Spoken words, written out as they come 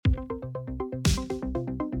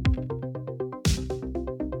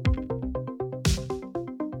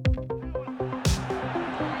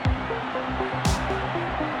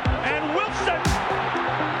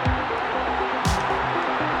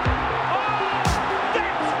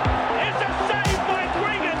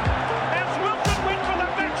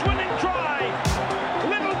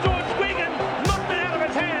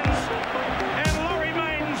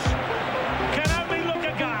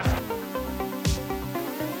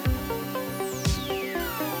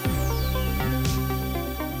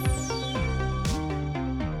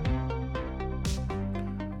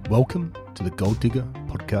Welcome to the Gold Digger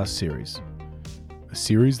podcast series, a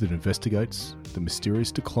series that investigates the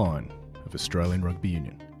mysterious decline of Australian rugby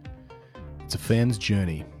union. It's a fan's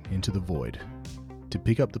journey into the void to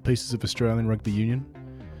pick up the pieces of Australian rugby union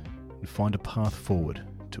and find a path forward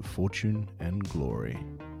to fortune and glory.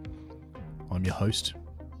 I'm your host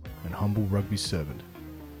and humble rugby servant,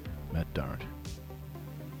 Matt Durrant.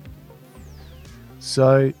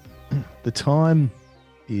 So, the time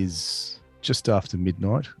is just after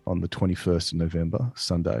midnight on the 21st of November,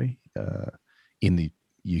 Sunday, in the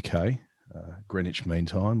UK, Greenwich Mean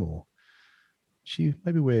Time, or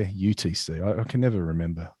maybe we're UTC. I can never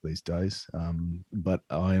remember these days, but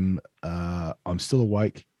I'm still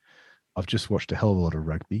awake. I've just watched a hell of a lot of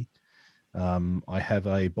rugby. I have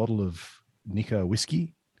a bottle of Nikka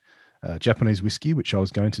whiskey, Japanese whiskey, which I was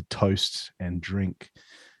going to toast and drink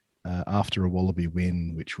after a Wallaby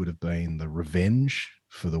win, which would have been the revenge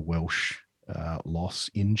for the Welsh loss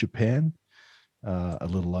in Japan a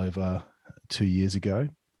little over 2 years ago.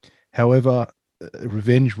 However,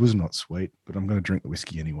 revenge was not sweet, but I'm going to drink the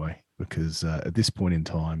whiskey anyway because at this point in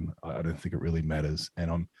time, I don't think it really matters.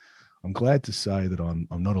 And I'm glad to say that I'm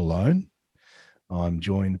not alone. I'm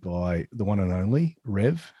joined by the one and only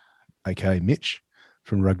Rev, aka Mitch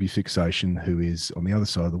from Rugby Fixation, who is on the other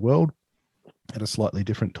side of the world at a slightly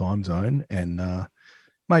different time zone. And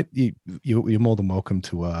mate, you're more than welcome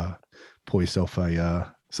to pour yourself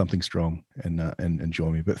a something strong and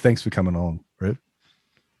join me. But thanks for coming on, Rev.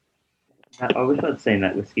 I wish I'd seen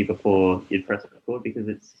that whiskey before you'd press record because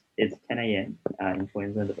it's 10 a.m. In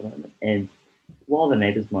Queensland at the moment, and while the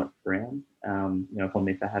neighbours might frown, upon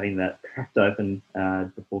me for having that cracked open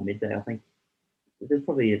before midday, I think there's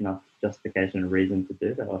probably enough justification and reason to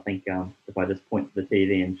do that. I think if I just point to the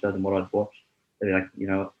TV and show them what I'd watched, they'd be like,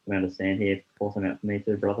 come out of sand here, pour some out for me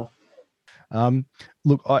too, brother.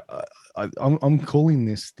 Look, I'm calling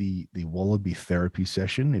this the Wallaby therapy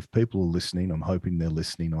session. If people are listening, I'm hoping they're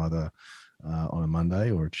listening either on a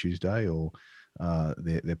Monday or a Tuesday, or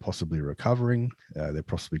they're possibly recovering. They're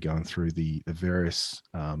possibly going through the various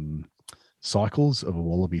cycles of a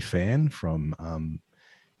Wallaby fan, from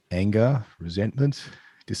anger, resentment,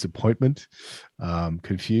 disappointment,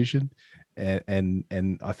 confusion,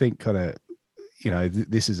 and I think kind of,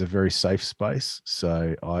 this is a very safe space.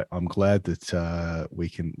 So I'm glad that we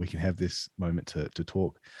can have this moment to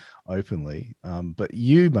talk openly. But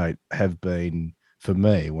you, mate, have been, for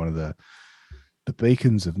me, one of the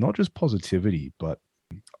beacons of not just positivity, but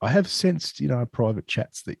I have sensed, private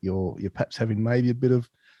chats that you're perhaps having maybe a bit of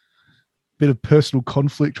personal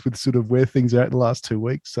conflict with sort of where things are at in the last 2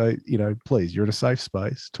 weeks. So, please, you're in a safe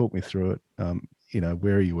space. Talk me through it.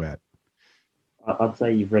 Where are you at? I'd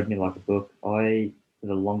say you've read me like a book. For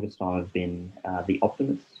the longest time, I've been the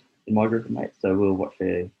optimist in my group of mates. So we'll watch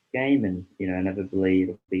a game and, never believe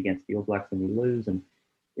it'll be against the All Blacks and we lose. And,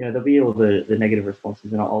 there'll be all the negative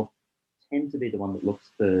responses. And I'll tend to be the one that looks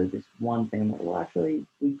for this one thing. I'm like, well, actually,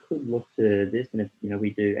 we could look to this. And if, we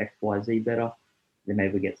do X, Y, Z better, then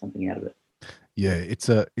maybe we get something out of it. Yeah, it's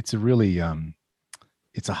a really,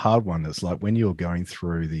 it's a hard one. It's like when you're going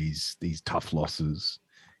through these tough losses,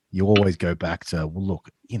 you always go back to, well, look,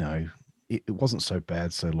 it wasn't so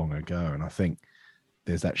bad so long ago. And I think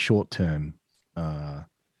there's that short-term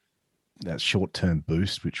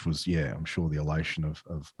boost, which was, I'm sure the elation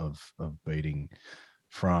of beating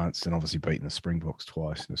France and obviously beating the Springboks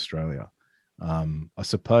twice in Australia. I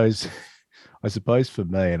suppose for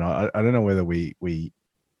me, and I don't know whether we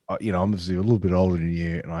I'm obviously a little bit older than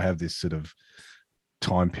you, and I have this sort of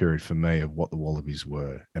time period for me of what the Wallabies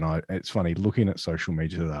were. And it's funny, looking at social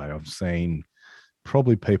media today, I've seen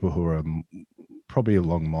probably people who are probably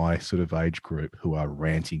along my sort of age group who are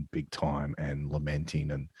ranting big time and lamenting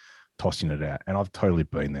and tossing it out. And I've totally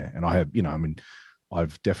been there. And I have,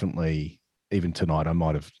 I've definitely, even tonight, I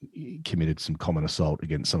might have committed some common assault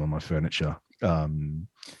against some of my furniture during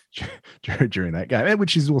that game,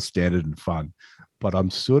 which is all standard and fun. But I'm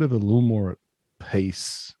sort of a little more at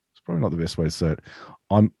peace. It's probably not the best way to say it.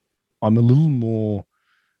 I'm a little more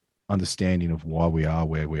understanding of why we are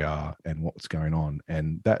where we are and what's going on.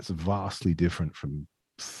 And that's vastly different from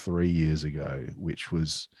 3 years ago, which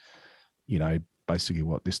was, basically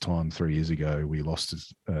what this time 3 years ago, we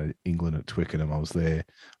lost to England at Twickenham. I was there,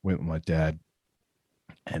 went with my dad,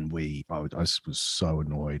 and I was so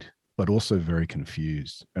annoyed, but also very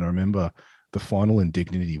confused. And I remember the final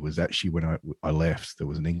indignity was actually when I left. There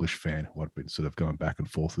was an English fan who I'd been sort of going back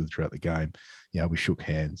and forth with throughout the game. We shook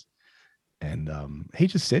hands, and he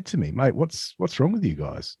just said to me, "Mate, what's wrong with you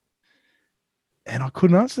guys?" And I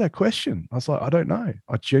couldn't answer that question. I was like, I don't know.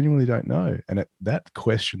 I genuinely don't know. And that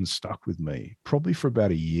question stuck with me probably for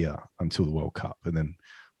about a year until the World Cup. And then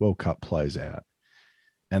World Cup plays out.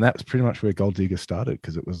 And that's pretty much where Gold Digger started,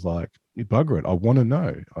 because it was like, you bugger it. I want to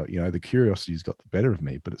know. The curiosity's got the better of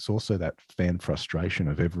me, but it's also that fan frustration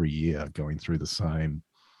of every year going through the same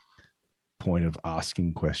point of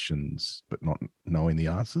asking questions, but not knowing the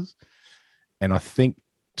answers. And I think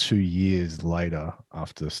 2 years later,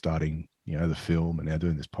 after starting, the film and now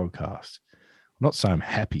doing this podcast, I'm not saying I'm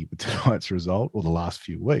happy with tonight's result or the last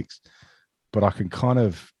few weeks, but I can kind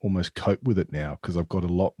of almost cope with it now because I've got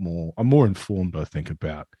I'm more informed, I think,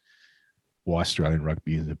 about why Australian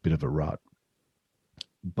rugby is a bit of a rut.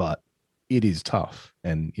 But it is tough.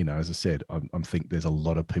 And, as I said, I think there's a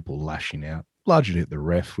lot of people lashing out, largely at the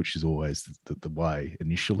ref, which is always the way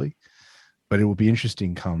initially. But it will be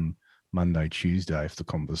interesting come Monday, Tuesday, if the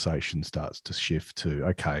conversation starts to shift to,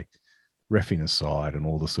 okay, reffing aside and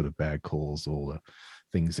all the sort of bad calls, all the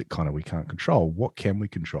things that kind of we can't control. What can we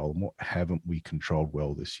control and what haven't we controlled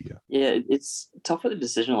well this year? Yeah, it's tough with a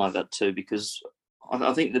decision like that too, because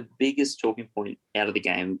I think the biggest talking point out of the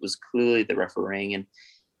game was clearly the refereeing. And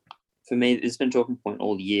for me, it's been a talking point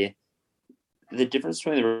all year. The difference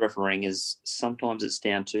between the refereeing is sometimes it's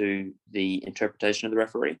down to the interpretation of the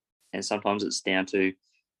referee, and sometimes it's down to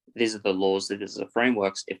these are the laws, these are the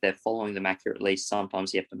frameworks. If they're following them accurately,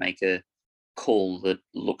 sometimes you have to make a call that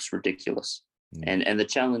looks ridiculous. And the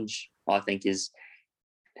challenge, I think, is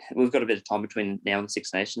we've got a bit of time between now and the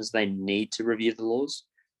Six Nations. They need to review the laws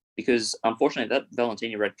because, unfortunately, that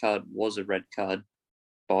Valentini red card was a red card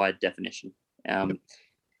by definition.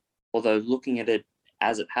 Although looking at it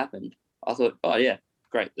as it happened, I thought, oh, yeah,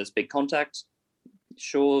 great, there's big contact.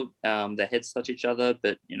 Sure, their heads touch each other,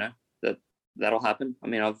 but, that'll happen. I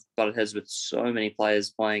mean, I've butted heads with so many players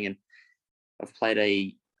playing, and I've played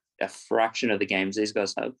a fraction of the games these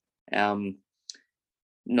guys have.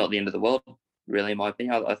 Not the end of the world, really, in my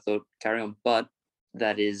opinion. I thought carry on, but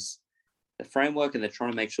that is the framework, and they're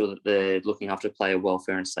trying to make sure that they're looking after player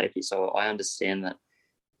welfare and safety. So I understand that.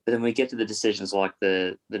 But then we get to the decisions like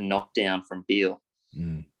the knockdown from Beale.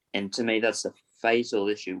 And to me, that's a fatal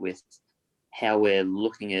issue with how we're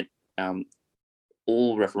looking at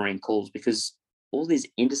all refereeing calls, because all these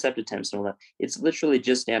intercept attempts and all that, it's literally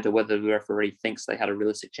just down to whether the referee thinks they had a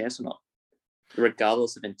realistic chance or not,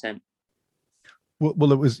 regardless of intent.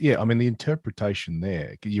 Well, it was, yeah, I mean, the interpretation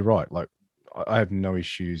there, you're right. Like, I have no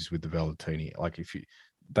issues with the Valentini. Like,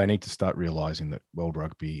 they need to start realizing that World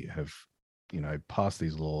Rugby have, passed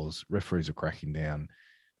these laws, referees are cracking down.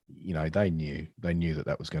 They knew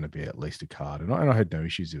that was going to be at least a card, and I had no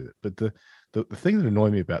issues with it. But the thing that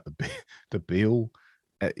annoyed me about the Beale,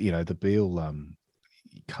 the Beale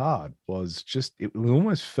card was just, it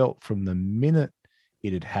almost felt from the minute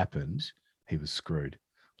it had happened, he was screwed.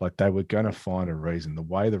 Like they were going to find a reason. The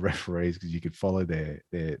way the referees, because you could follow their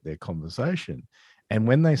conversation, and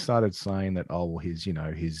when they started saying that, oh well, his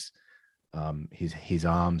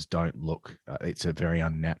arms don't look, it's a very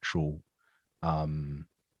unnatural, an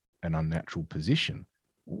unnatural position.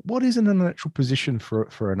 What is an unnatural position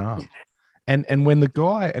for an arm? And when the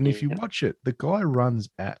guy, and if you watch it, the guy runs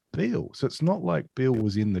at Beale, so it's not like Beale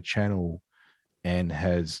was in the channel and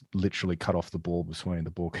has literally cut off the ball between the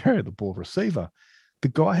ball carrier and the ball receiver. The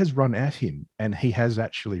guy has run at him and he has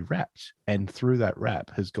actually wrapped, and through that wrap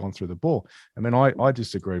has gone through the ball. I mean, I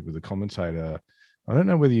disagreed with the commentator. I don't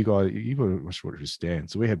know whether you watched what it stand.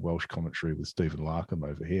 So we had Welsh commentary with Stephen Larkham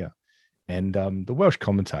over here. And the Welsh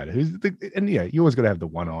commentator, you always got to have the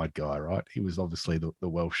one-eyed guy, right? He was obviously the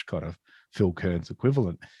Welsh kind of Phil Kearns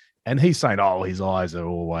equivalent. And he's saying, oh, his eyes are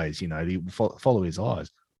always, follow his eyes.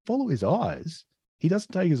 Follow his eyes? He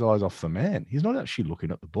doesn't take his eyes off the man. He's not actually looking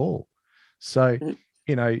at the ball. So,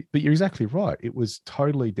 but you're exactly right. It was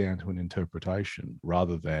totally down to an interpretation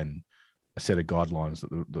rather than a set of guidelines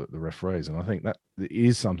that the referees. And I think that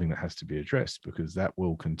is something that has to be addressed, because that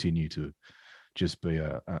will continue to just be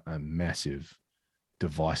a massive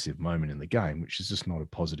divisive moment in the game, which is just not a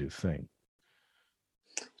positive thing.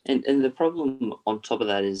 And the problem on top of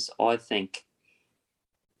that is, I think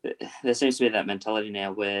there seems to be that mentality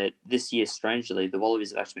now where this year, strangely, the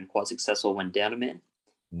Wallabies have actually been quite successful when down a man.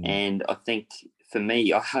 And I think for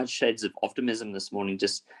me, I had shades of optimism this morning,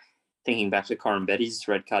 just thinking back to Corin Betty's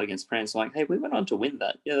red card against France. I'm like, hey, we went on to win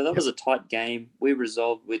that. That was a tight game. We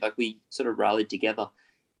resolved, we sort of rallied together.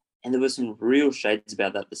 And there were some real shades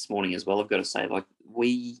about that this morning as well, I've got to say. Like,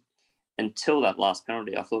 until that last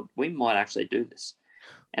penalty, I thought we might actually do this.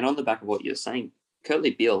 And on the back of what you're saying,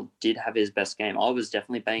 Kurtley Beale did have his best game. I was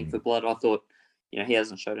definitely baying for blood. I thought, he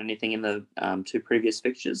hasn't showed anything in the two previous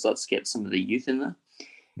fixtures. Let's get some of the youth in there.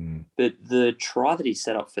 But the try that he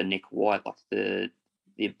set up for Nick White, like the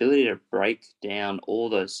ability to break down all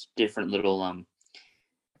those different little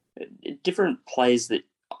different plays that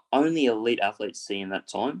only elite athletes see in that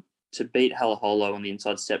time, to beat Halaholo on the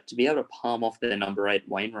inside step, to be able to palm off their number 8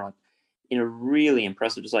 Wainwright in a really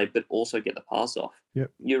impressive display, but also get the pass off.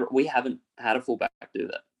 Yep. We haven't had a fullback do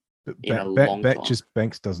that in a But long time. just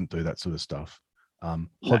Banks doesn't do that sort of stuff.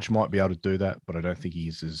 Hodge might be able to do that, but I don't think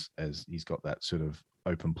he's as he's got that sort of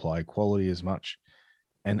open play quality as much.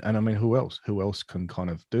 And I mean, who else? Who else can kind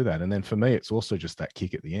of do that? And then for me, it's also just that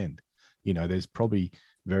kick at the end. You know, there's probably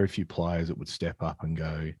very few players that would step up and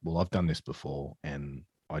go, well, I've done this before and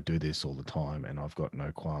I do this all the time and I've got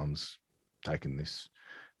no qualms taking this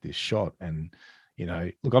shot. And, you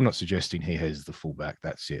know, look, I'm not suggesting he has the fullback.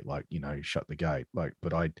 That's it. Like, you know, shut the gate. Like,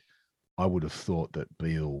 but I would have thought that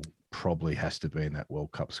Beale probably has to be in that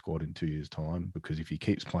World Cup squad in 2 years' time, because if he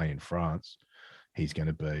keeps playing in France, he's going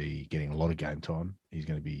to be getting a lot of game time. He's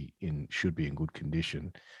going to should be in good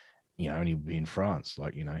condition. You know, and he'll be in France.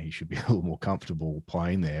 Like, you know, he should be a little more comfortable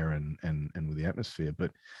playing there and with the atmosphere.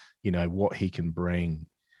 But, you know, what he can bring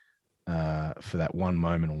for that one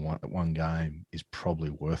moment or one game is probably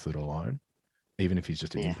worth it alone, even if he's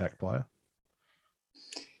just an impact player.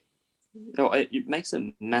 Oh, it makes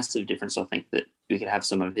a massive difference, I think, that we could have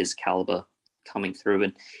some of his caliber coming through.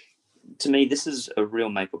 And to me, this is a real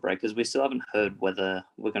make or break, because we still haven't heard whether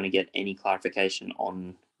we're going to get any clarification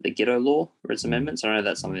on the Giteau law or its amendments. I know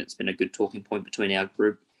that's something that's been a good talking point between our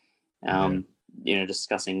group, you know,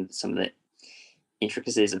 discussing some of the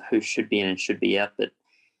intricacies of who should be in and should be out. But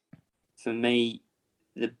for me,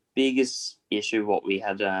 the biggest issue what we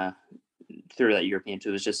had through that European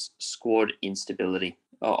tour was just squad instability.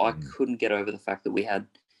 I couldn't get over the fact that we had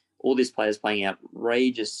all these players playing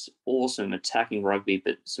outrageous, awesome attacking rugby,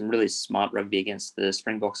 but some really smart rugby against the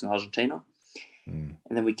Springboks in Argentina. And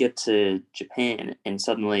then we get to Japan, and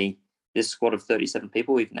suddenly this squad of 37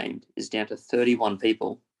 people we've named is down to 31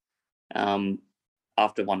 people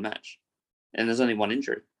after one match. And there's only one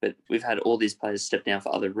injury, but we've had all these players step down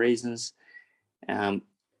for other reasons.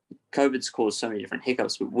 COVID's caused so many different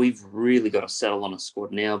hiccups, but we've really got to settle on a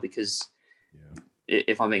squad now, because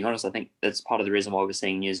if I'm being honest, I think that's part of the reason why we're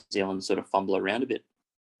seeing New Zealand sort of fumble around a bit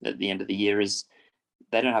at the end of the year, is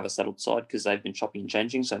they don't have a settled side because they've been chopping and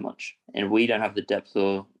changing so much, and we don't have the depth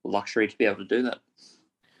or luxury to be able to do that.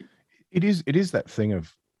 It is that thing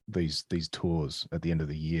of these tours at the end of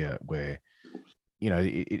the year where, you know,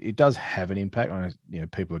 it does have an impact on, you know,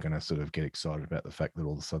 people are going to sort of get excited about the fact that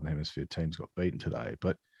all the Southern Hemisphere teams got beaten today.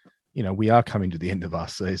 But, you know, we are coming to the end of our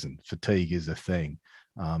season. Fatigue is a thing.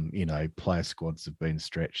 You know, player squads have been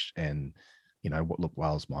stretched, and, you know, look,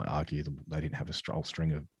 Wales might argue that they didn't have a whole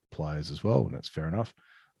string of players as well, and that's fair enough.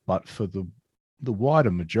 But for the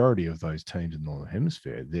wider majority of those teams in the Northern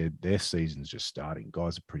Hemisphere, their season's just starting.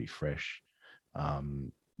 Guys are pretty fresh.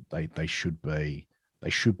 They should be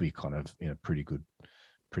kind of in a pretty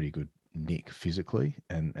good nick physically,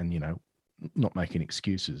 and you know, not making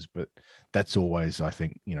excuses, but that's always, I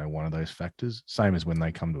think, you know, one of those factors. Same as when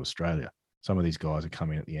they come to Australia. Some of these guys are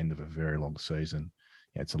coming at the end of a very long season.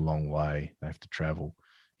 Yeah, it's a long way. They have to travel.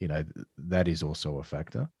 You know, that is also a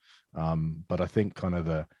factor. But I think kind of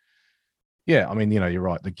I mean, you know, you're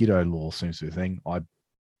right. The Giteau law seems to be a thing. I,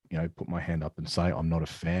 you know, put my hand up and say I'm not a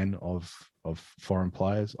fan of foreign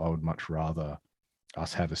players. I would much rather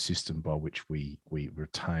us have a system by which we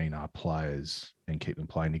retain our players and keep them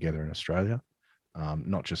playing together in Australia,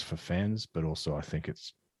 not just for fans, but also I think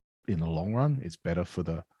it's, in the long run, it's better for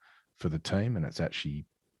the team, and it's actually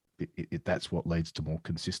that's what leads to more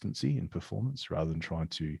consistency in performance, rather than trying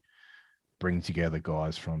to bring together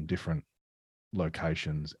guys from different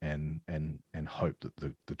locations and hope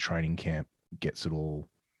that the training camp gets it all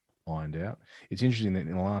ironed out. It's interesting that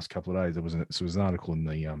in the last couple of days there was an article in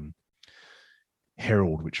the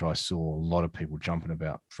Herald, which I saw a lot of people jumping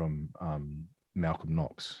about, from Malcolm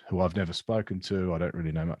Knox, who I've never spoken to. I don't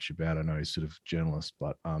really know much about. I know he's sort of a journalist,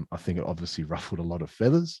 but I think it obviously ruffled a lot of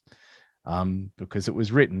feathers, because it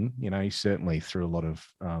was written, you know, he certainly threw a lot of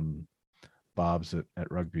barbs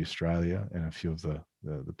at Rugby Australia and a few of the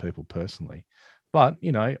people personally. But,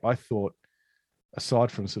 you know, I thought,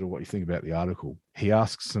 aside from sort of what you think about the article, he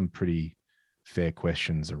asks some pretty fair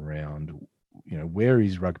questions around, you know, where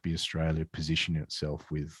is Rugby Australia positioning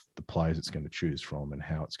itself with the players it's going to choose from, and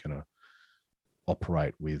how it's going to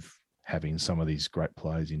operate with having some of these great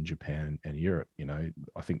players in Japan and Europe. You know,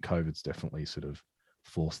 I think COVID's definitely sort of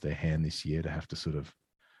forced their hand this year to have to sort of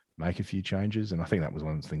make a few changes. And I think that was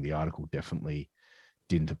one thing the article definitely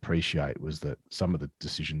didn't appreciate, was that some of the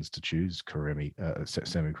decisions to choose Sammy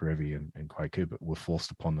Kerevi and Quade Cooper were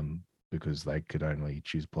forced upon them because they could only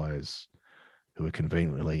choose players who are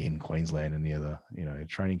conveniently in Queensland and near the, you know,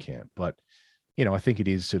 training camp. But, you know, I think it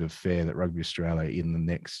is sort of fair that Rugby Australia in the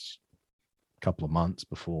next couple of months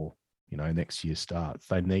before, next year starts.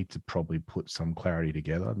 They need to probably put some clarity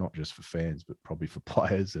together, not just for fans, but probably for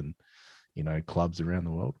players and, clubs around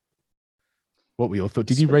the world. What were your thoughts?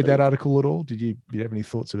 Did you read that article at all? Did you have any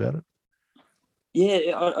thoughts about it?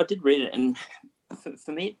 Yeah, I did read it. And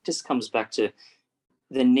for me, it just comes back to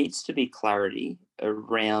there needs to be clarity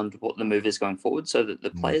around what the move is going forward so that the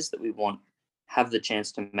players that we want have the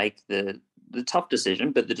chance to make the tough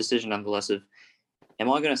decision, but the decision nonetheless of,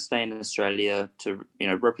 am I going to stay in Australia to,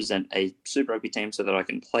 represent a Super Rugby team so that I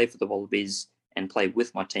can play for the Wallabies and play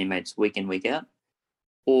with my teammates week in, week out?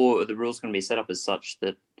 Or are the rules going to be set up as such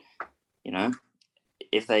that,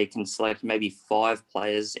 if they can select maybe 5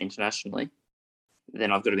 players internationally,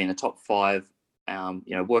 then I've got to be in the top 5,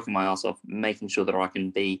 working my ass off, making sure that I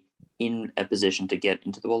can be in a position to get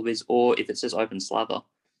into the Wallabies. Or if it says open slather,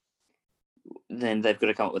 then they've got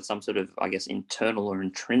to come up with some sort of, I guess, internal or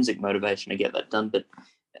intrinsic motivation to get that done. But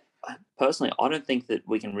personally, I don't think that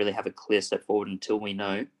we can really have a clear step forward until we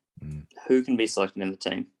know who can be selected in the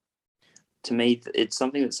team. To me, it's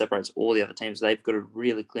something that separates all the other teams. They've got a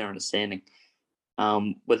really clear understanding,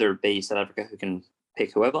 whether it be South Africa who can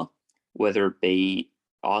pick whoever, whether it be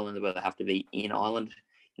Ireland where they have to be in Ireland.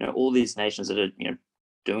 All these nations that are,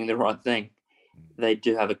 doing the right thing, they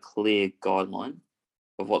do have a clear guideline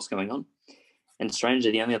of what's going on. And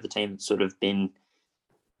strangely, the only other team that's sort of been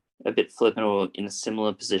a bit flippant or in a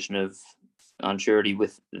similar position of unsurety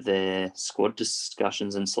with their squad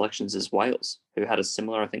discussions and selections is Wales, who had a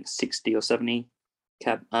similar, I think, 60 or 70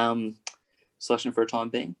 cap selection for a time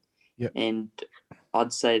being. Yep. And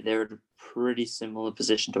I'd say they're at a pretty similar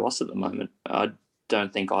position to us at the moment. I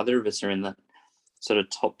don't think either of us are in the sort of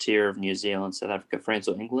top tier of New Zealand, South Africa, France,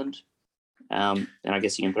 or England. And I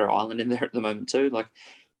guess you can throw Ireland in there at the moment too. Like,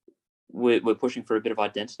 we're pushing for a bit of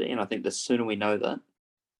identity, and I think the sooner we know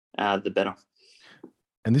that, the better.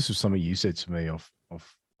 And this was something you said to me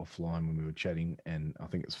offline when we were chatting, and I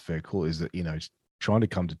think it's a fair call, is that, trying to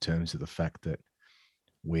come to terms with the fact that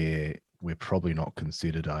we're probably not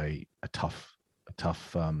considered a tough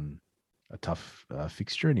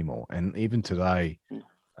fixture anymore. And even today,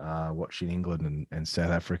 watching England and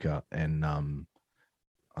South Africa, and I'm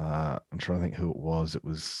trying to think who it was. It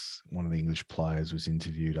was one of the English players was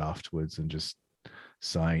interviewed afterwards and just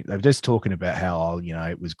saying, they were just talking about how,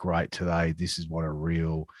 it was great today. This is what a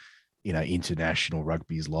real, international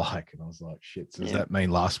rugby is like. And I was like, shit, so does that mean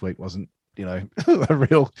last week wasn't, a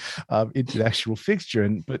real international fixture?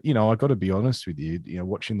 But I got to be honest with you,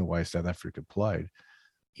 watching the way South Africa played,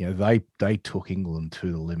 they took England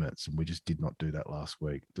to the limits, and we just did not do that last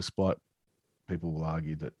week, despite people will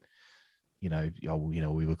argue that,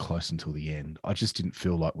 we were close until the end. I just didn't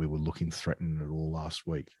feel like we were looking threatening at all last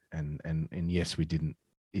week. And yes, it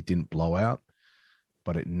didn't blow out,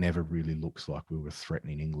 but it never really looks like we were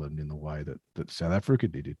threatening England in the way that South Africa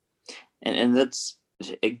did it. And that's,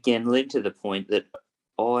 again, led to the point that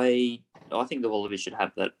I think the Wallabies should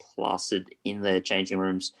have that plastered in their changing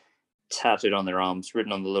rooms, tattooed on their arms,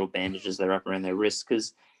 written on the little bandages they wrap around their wrists.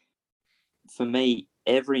 Because for me,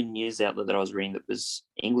 every news outlet that I was reading that was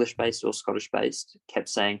English-based or Scottish-based kept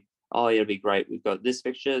saying, oh, it'll be great. We've got this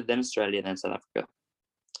fixture, then Australia, then South Africa.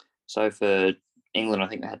 So for England, I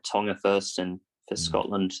think they had Tonga first, and for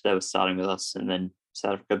Scotland, they were starting with us and then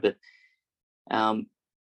South Africa.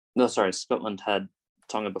 But Scotland had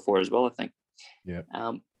Tonga before as well, I think. Yeah.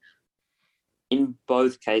 In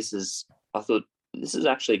both cases, I thought this is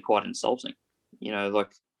actually quite insulting.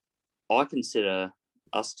 I consider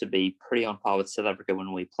us to be pretty on par with South Africa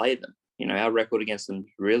when we play them. Our record against them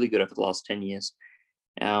is really good over the last 10 years.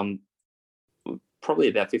 Probably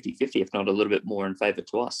about 50-50, if not a little bit more in favour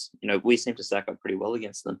to us. We seem to stack up pretty well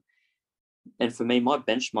against them. And for me, my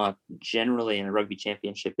benchmark generally in a rugby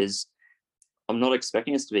championship is I'm not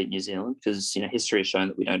expecting us to beat New Zealand because, history has shown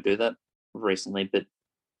that we don't do that recently, but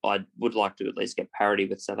I would like to at least get parity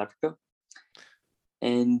with South Africa.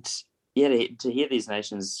 And yeah, to hear these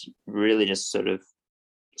nations really just sort of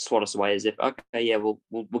swat us away as if, okay, yeah, we'll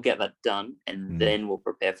get that done and then we'll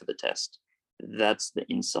prepare for the test. That's the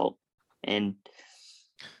insult. And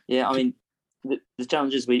yeah, I mean, the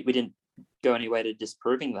challenge is we didn't go any way to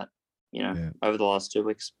disproving that, over the last 2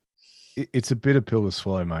 weeks. It's a bitter pill to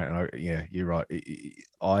swallow, mate. And you're right.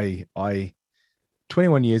 I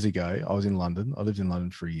 21 years ago, I was in London. I lived in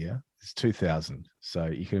London for a year. It's 2000. So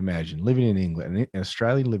you can imagine living in England, and an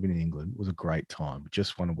Australian living in England was a great time.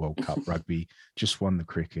 Just won a World Cup rugby, just won the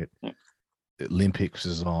cricket. Olympics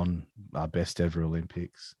was on, our best ever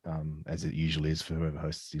Olympics, as it usually is for whoever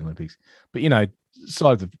hosts the Olympics. But,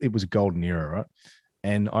 it was a golden era, right?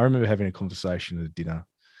 And I remember having a conversation at a dinner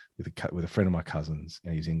with a friend of my cousins,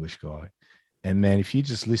 and he's an English guy. And man, if you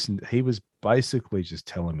just listened, he was basically just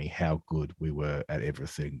telling me how good we were at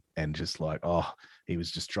everything, and just like, oh, he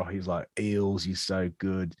was just trying. He was like, Eels, you're so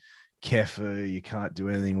good. Keffer, you can't do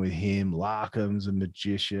anything with him. Larkham's a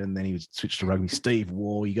magician. Then he would switch to rugby. Steve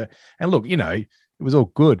Waugh, you go, and look, it was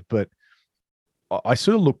all good, but I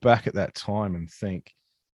sort of look back at that time and think,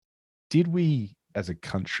 did we as a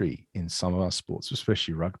country in some of our sports,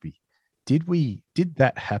 especially rugby, did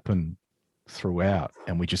that happen throughout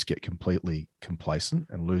and we just get completely complacent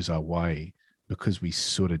and lose our way because we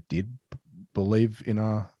sort of did believe in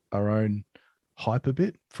our own hype a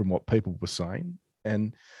bit from what people were saying?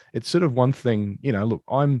 And it's sort of one thing, look,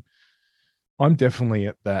 I'm definitely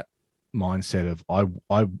at that mindset of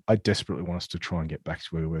I desperately want us to try and get back to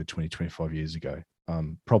where we were 20, 25 years ago.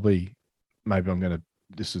 Probably maybe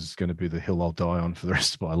this is going to be the hill I'll die on for the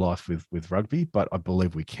rest of my life with rugby, but I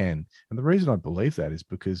believe we can. And the reason I believe that is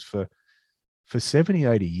because for 70,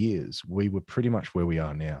 80 years, we were pretty much where we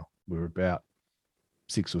are now. We were about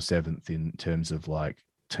 6th or 7th in terms of like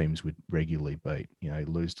teams would regularly beat,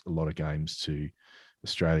 lose a lot of games to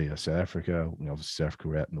Australia, South Africa. Obviously South Africa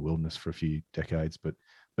were out in the wilderness for a few decades, but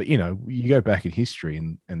you go back in history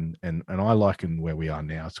and I liken where we are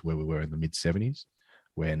now to where we were in the mid 70s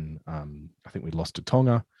when I think we lost to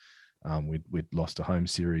Tonga. We'd lost a home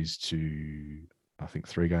series to, I think,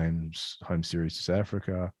 3 games home series to South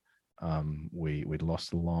Africa. We'd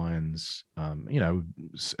lost the Lions, a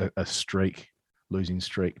losing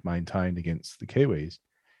streak maintained against the Kiwis.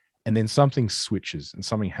 And then something switches and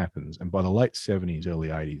something happens. And by the late 70s, early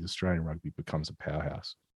 80s, Australian rugby becomes a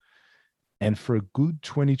powerhouse. And for a good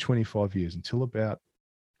 20, 25 years, until about,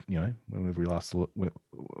 whenever we last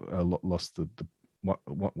lost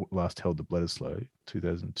last held the Bledisloe,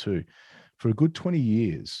 2002, for a good 20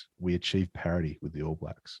 years, we achieved parity with the All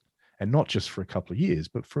Blacks. And not just for a couple of years,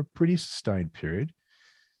 but for a pretty sustained period.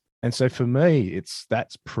 And so for me,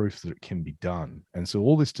 that's proof that it can be done. And so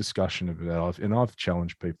all this discussion about, I've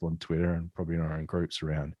challenged people on Twitter and probably in our own groups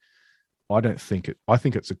around, I think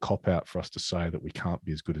it's a cop out for us to say that we can't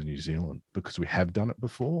be as good as New Zealand because we have done it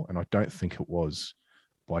before. And I don't think it was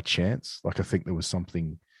by chance. Like, I think there was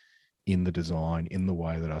something in the design, in the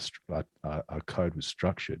way that our code was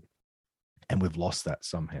structured, and we've lost that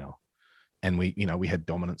somehow. And we had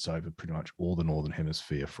dominance over pretty much all the Northern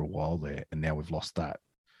Hemisphere for a while there, and now we've lost that.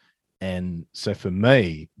 And so for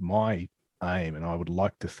me, my aim, and I would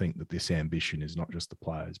like to think that this ambition is not just the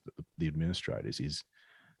players, but the administrators, is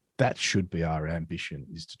that should be our ambition,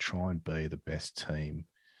 is to try and be the best team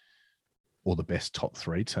or the best top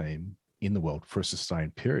 3 team in the world for a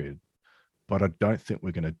sustained period. But I don't think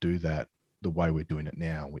we're going to do that the way we're doing it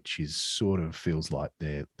now, which is sort of feels like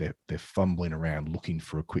they're fumbling around looking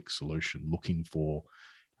for a quick solution, looking for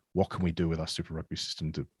what can we do with our Super Rugby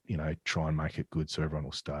system to, try and make it good so everyone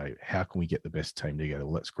will stay? How can we get the best team together?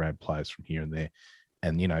 Well, let's grab players from here and there.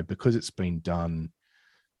 And, because it's been done,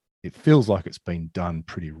 it feels like it's been done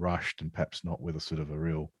pretty rushed and perhaps not with a sort of a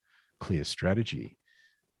real clear strategy.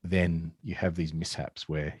 Then you have these mishaps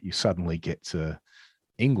where you suddenly get to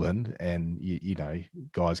England and,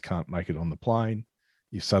 guys can't make it on the plane.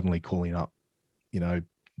 You're suddenly calling up,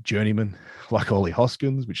 journeyman like Ollie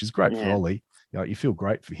Hoskins, which is great for Ollie. You feel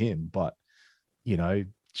great for him, but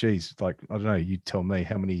geez, like, I don't know, you tell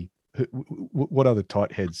me what other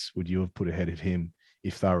tight heads would you have put ahead of him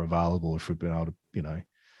if they were available, if we'd been able to,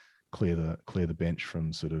 clear the bench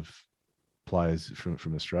from sort of players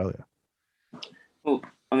from Australia? Well,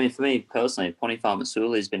 I mean, for me personally, Ponifar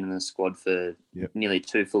Masuli has been in the squad for nearly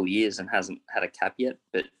 2 full years and hasn't had a cap yet,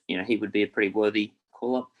 but, he would be a pretty worthy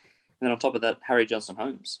call-up. And then on top of that, Harry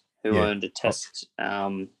Johnson-Holmes, who earned a test,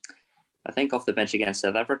 I think, off the bench against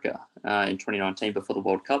South Africa in 2019 before the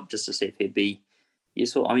World Cup, just to see if he'd be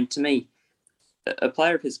useful. I mean, to me, a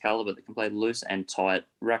player of his caliber that can play loose and tight,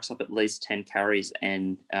 racks up at least 10 carries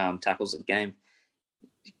and tackles a game,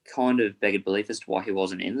 kind of begged belief as to why he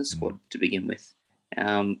wasn't in the squad to begin with.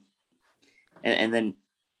 And then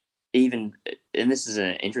even, and this is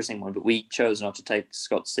an interesting one, but we chose not to take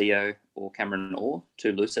Scott Seo or Cameron Orr,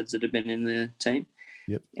 2 loose heads that have been in the team.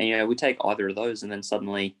 Yep. And, we take either of those and then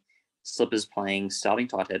suddenly Slipper's playing starting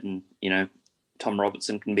tight head and, Tom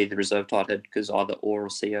Robertson can be the reserve tight head because either Orr or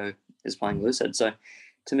Seo is playing loose head. So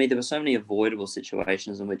to me, there were so many avoidable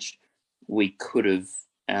situations in which we could have,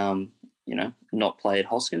 not played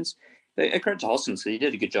Hoskins. But a credit to Hoskins because he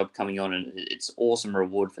did a good job coming on, and it's awesome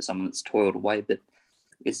reward for someone that's toiled away. But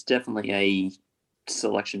it's definitely a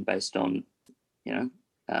selection based on,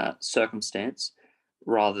 circumstance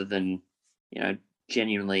rather than,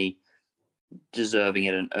 genuinely deserving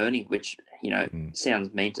it and earning, which,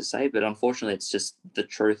 sounds mean to say, but unfortunately it's just the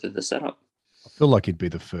truth of the setup. I feel like he'd be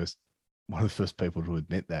the first one of the first people to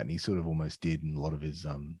admit that, and he sort of almost did in a lot of his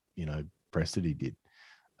press that he did.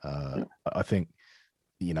 I think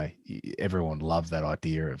everyone loved that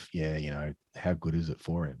idea of how good is it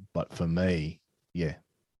for him? But for me,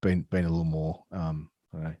 being a little more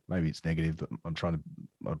I don't know, maybe it's negative, but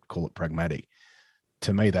I'd call it pragmatic.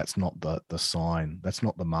 To me, that's not the sign. That's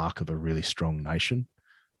not the mark of a really strong nation,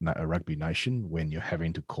 a rugby nation, when you're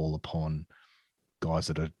having to call upon guys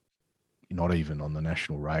that are not even on the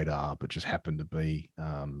national radar, but just happen to be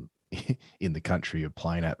in the country you're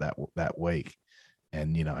playing at that week,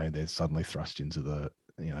 and they're suddenly thrust into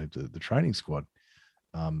the training squad.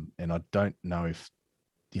 And I don't know if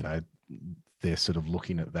they're sort of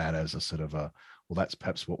looking at that as a sort of that's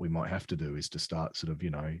perhaps what we might have to do, is to start sort of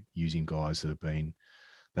using guys that have been.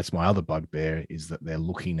 That's my other bugbear, is that they're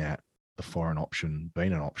looking at the foreign option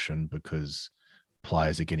being an option because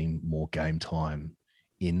players are getting more game time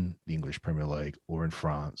in the English Premier League or in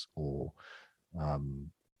France or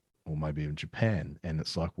maybe in Japan. And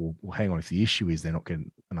it's like, well, hang on, if the issue is they're not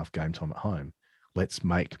getting enough game time at home, let's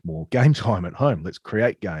make more game time at home. Let's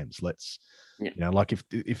create games. Let's, like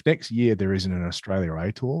if next year there isn't an Australia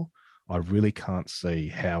A Tour, I really can't see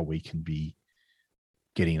how we can be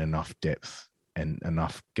getting enough depth and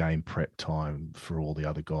enough game prep time for all the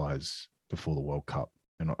other guys before the World Cup.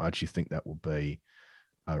 And I actually think that will be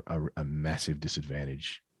a massive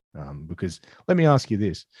disadvantage. Because let me ask you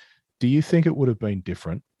this. Do you think it would have been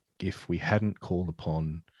different if we hadn't called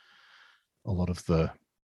upon a lot of the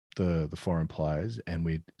foreign players and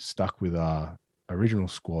we'd stuck with our original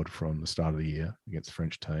squad from the start of the year against the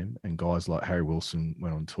French team, and guys like Harry Wilson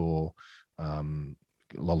went on tour,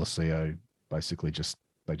 Lolosio basically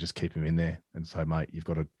they just keep him in there and say, mate, you've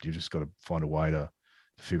just got to find a way to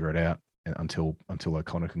figure it out until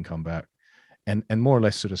O'Connor can come back, and more or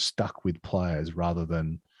less sort of stuck with players rather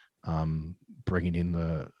than bringing in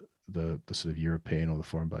the sort of European or the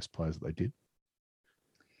foreign-based players that they did?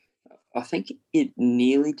 I think it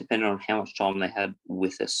nearly depended on how much time they had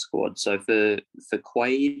with the squad. So for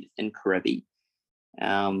Quaid and Karevi,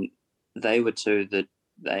 they were two that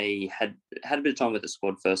they had a bit of time with the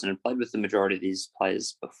squad first and had played with the majority of these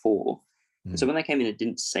players before. And so when they came in, it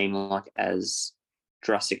didn't seem like as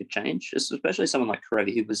drastic a change, especially someone like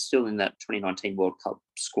Karevi, who was still in that 2019 World Cup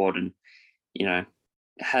squad and,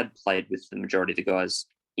 had played with the majority of the guys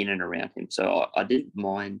in and around him. So I didn't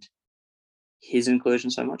mind his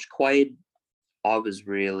inclusion so much. Quaid, I was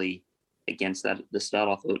really against that at the start.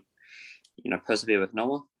 I thought, persevere with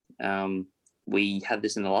Noah. We had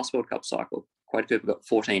this in the last World Cup cycle. Quaid Cooper got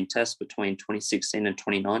 14 tests between 2016 and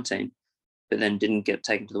 2019, but then didn't get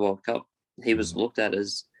taken to the World Cup. He was looked at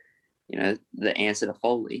as, the answer to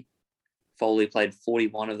Foley. Foley played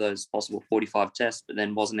 41 of those possible 45 tests, but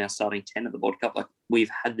then wasn't now starting 10 at the World Cup. Like,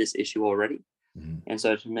 we've had this issue already. And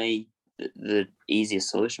so to me, the easiest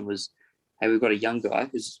solution was, hey, we've got a young guy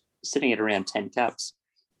who's sitting at around 10 caps.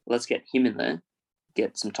 Let's get him in there,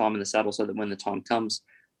 get some time in the saddle so that when the time comes,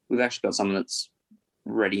 we've actually got someone that's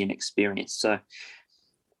ready and experienced. So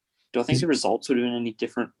do I think the results would have been any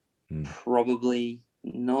different? Probably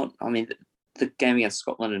not. I mean, the game against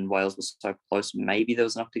Scotland and Wales was so close. Maybe there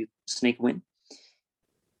was enough to sneak a win.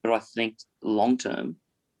 But I think long-term,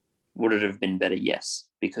 would it have been better? Yes,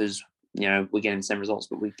 because, we're getting the same results,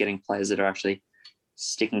 but we're getting players that are actually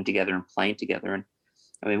sticking together and playing together. And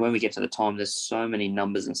I mean, when we get to the time, there's so many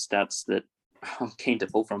numbers and stats that I'm keen to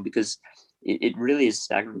pull from, because it really is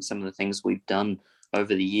staggering, some of the things we've done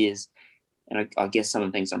over the years. And I guess some of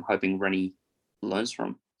the things I'm hoping Rennie learns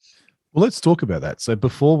from. Well, let's talk about that. So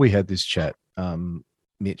before we had this chat,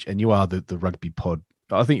 Mitch, and you are the rugby pod,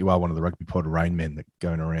 I think you are one of the rugby pod rain men that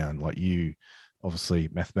going around. Like, you, obviously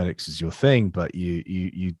mathematics is your thing, but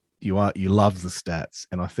you love the stats.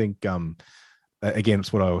 And I think, again,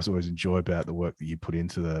 it's what I always enjoy about the work that you put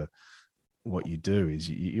into what you do is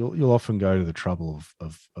you'll often go to the trouble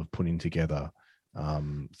of putting together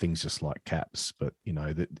things just like caps, but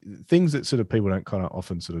the things that sort of people don't kind of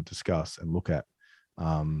often sort of discuss and look at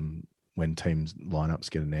when teams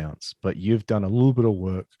lineups get announced. But you've done a little bit of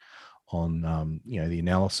work on the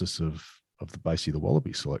analysis of basically the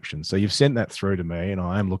Wallaby selection. So you've sent that through to me, and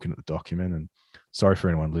I am looking at the document. And sorry for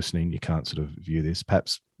anyone listening, you can't sort of view this.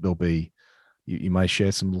 Perhaps there'll be you may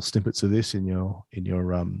share some little snippets of this in your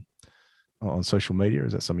on social media.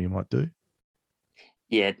 Is that something you might do?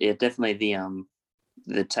 Yeah, definitely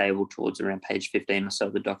the table towards around page 15 or so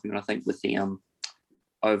of the document, I think, with the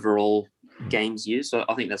overall games used. So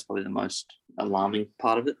I think that's probably the most alarming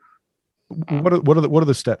part of it. What are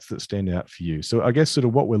the stats that stand out for you? So I guess sort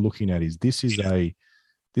of what we're looking at is this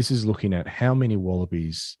is looking at how many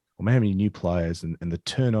Wallabies or how many new players and the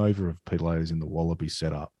turnover of players in the Wallaby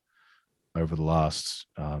setup over the last,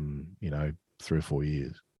 3 or 4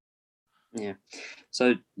 years. Yeah.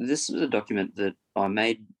 So this is a document that I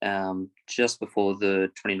made just before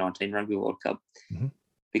the 2019 Rugby World Cup Mhm.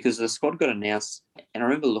 because the squad got announced, and I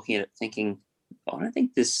remember looking at it thinking, I don't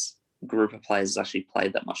think this group of players has actually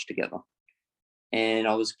played that much together. And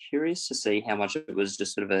I was curious to see how much it was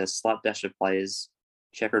just sort of a slight dash of players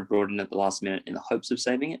Checker had brought in at the last minute in the hopes of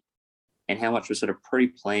saving it, and how much was sort of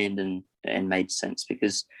pre-planned and made sense,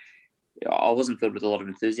 because I wasn't filled with a lot of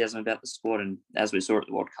enthusiasm about the squad. And as we saw at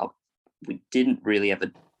the World Cup, we didn't really have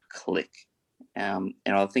a click. And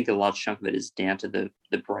I think a large chunk of it is down to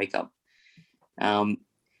the breakup.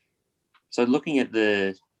 So looking at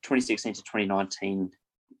the 2016 to 2019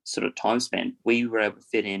 sort of time span, we were able to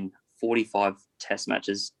fit in 45 test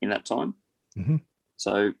matches in that time. Mm-hmm.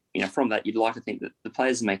 So, from that, you'd like to think that the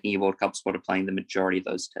players making your World Cup squad are playing the majority of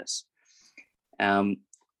those tests.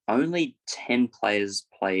 Only 10 players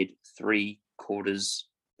played 2/3.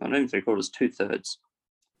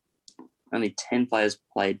 Only 10 players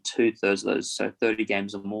played 2/3 of those, so 30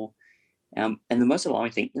 games or more. And the most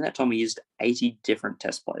alarming thing, in that time, we used 80 different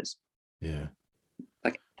test players. Yeah.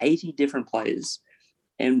 Like 80 different players.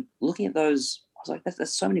 And looking at those, I was like,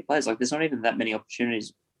 that's so many players. Like, there's not even that many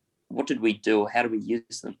opportunities. What did we do? How do we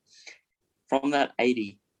use them? From that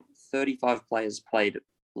 80, 35 players played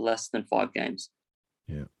less than 5 games.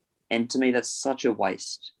 Yeah. And to me, that's such a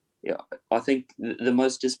waste. Yeah, I think the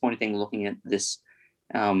most disappointing thing looking at this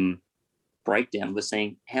breakdown was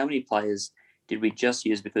seeing how many players did we just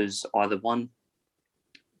use because either one,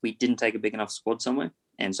 we didn't take a big enough squad somewhere,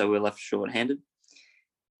 and so we're left short-handed.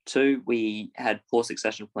 2, we had poor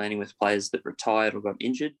succession planning with players that retired or got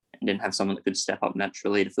injured and didn't have someone that could step up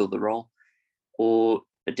naturally to fill the role. Or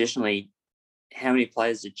additionally, how many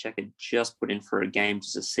players did Checker just put in for a game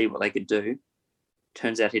just to see what they could do?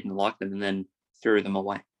 Turns out he didn't like them and then threw them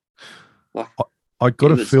away. I got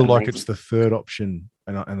to feel like amazing. it's the third option.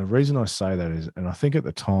 And the reason I say that is, and I think at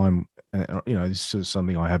the time, and this is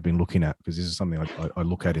something I have been looking at because this is something I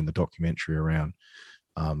look at in the documentary around,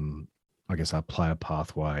 I guess, our player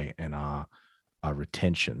pathway and our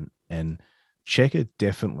retention. And Checker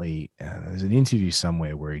definitely, there's an interview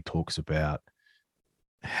somewhere where he talks about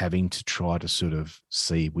having to try to sort of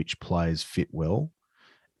see which players fit well.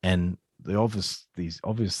 And the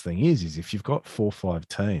obvious thing is if you've got 4 or 5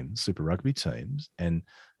 teams, Super Rugby teams, and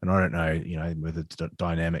I don't know, whether the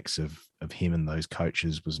dynamics of him and those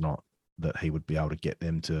coaches was not that he would be able to get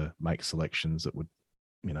them to make selections that would,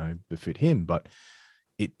 befit him. But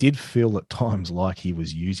it did feel at times like he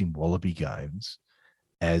was using Wallaby games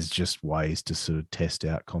as just ways to sort of test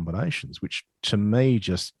out combinations, which to me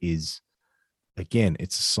just is, again,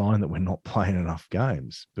 it's a sign that we're not playing enough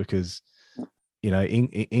games because,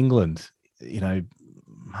 England,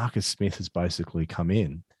 Marcus Smith has basically come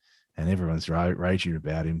in and everyone's raging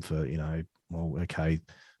about him for,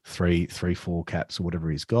 3-4 caps or whatever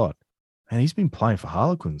he's got. And he's been playing for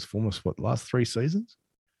Harlequins for almost, the last 3 seasons?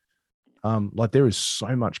 There is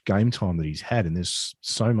so much game time that he's had, and there's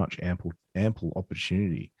so much ample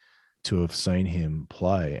opportunity to have seen him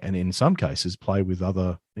play. And in some cases, play with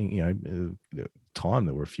other, time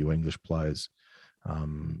there were a few English players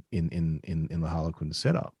in the Harlequin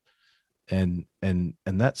setup, and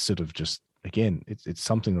that's sort of just, again, it's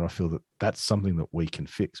something that I feel that's something that we can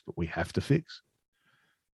fix, but we have to fix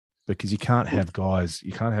because you can't have guys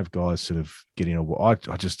sort of getting I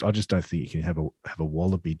just don't think you can have a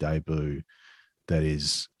Wallaby debut that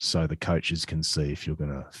is so the coaches can see if you're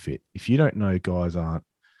going to fit. If you don't know guys aren't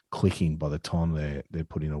clicking by the time they're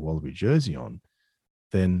putting a Wallaby jersey on,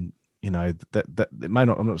 then that it may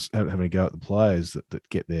not. I'm not having a go at the players that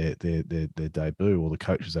get their debut, or the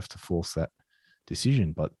coaches have to force that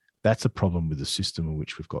decision. But that's a problem with the system in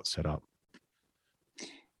which we've got set up.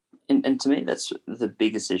 And to me, that's the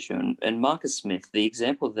biggest issue. And Marcus Smith, the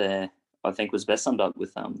example there, I think, was best summed up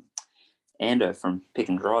with Ando from Pick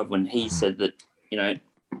and Drive when he said that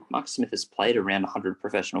Marcus Smith has played around 100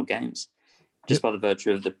 professional games just by the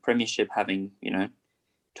virtue of the premiership having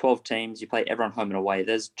 12 teams, you play everyone home and away.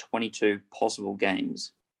 There's 22 possible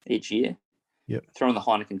games each year. Yep. Throw in the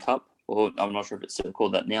Heineken Cup, or I'm not sure if it's still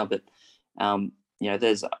called that now, but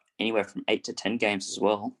there's anywhere from 8 to 10 games as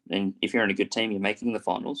well. And if you're in a good team, you're making the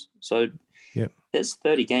finals. So there's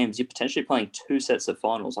 30 games. You're potentially playing 2 sets of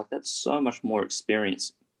finals. Like, that's so much more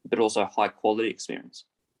experience, but also high quality experience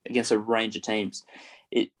against a range of teams.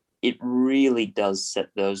 It really does set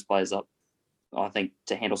those players up, I think,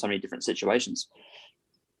 to handle so many different situations.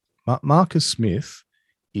 Marcus Smith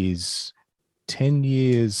is 10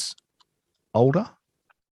 years older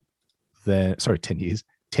than,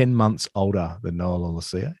 10 months older than Noah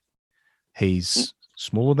Lolesio. He's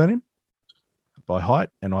smaller than him. by height,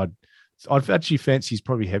 and I'd actually fancy he's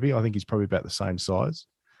probably heavy. I think he's probably about the same size.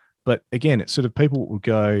 But again, it's sort of people would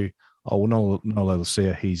go, oh, well, no,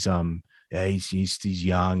 Lucia, he's young,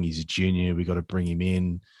 he's a junior, we got to bring him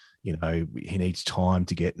in. You know, he needs time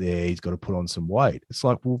to get there. He's got to put on some weight. It's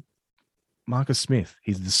like, well, Marcus Smith,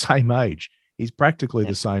 he's the same age. He's practically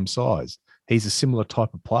the same size. He's a similar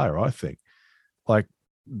type of player, I think. Like,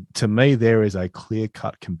 to me, there is a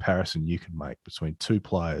clear-cut comparison you can make between two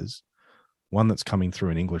players, one that's coming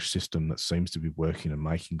through an English system that seems to be working and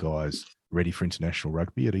making guys ready for international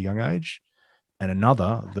rugby at a young age, and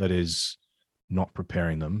another that is not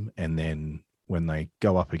preparing them. And then when they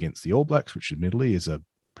go up against the All Blacks, which admittedly is a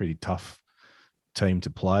pretty tough team to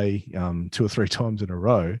play 2 or 3 times in a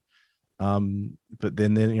row, but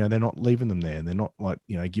then they're not leaving them there, and they're not like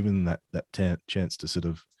giving them that chance to sort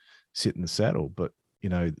of sit in the saddle. But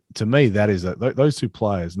to me, that is those two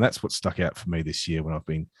players, and that's what stuck out for me this year when I've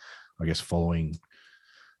been, I guess, following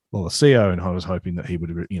Lolesio, and I was hoping that he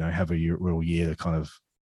would have a real year to kind of.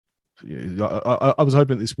 I was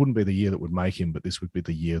hoping this wouldn't be the year that would make him, but this would be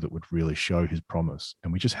the year that would really show his promise,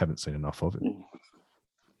 and we just haven't seen enough of it.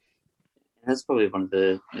 That's probably one of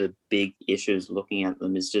the big issues looking at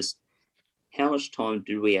them, is just how much time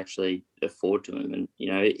do we actually afford to him? And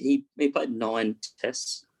he played 9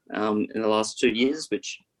 tests in the last 2 years,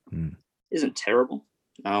 which isn't terrible.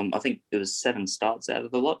 I think there was 7 starts out of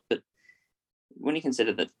the lot, but when you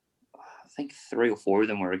consider that, I think 3 or 4 of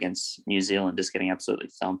them were against New Zealand, just getting absolutely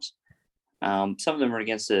thumped. Some of them were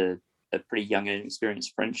against a pretty young and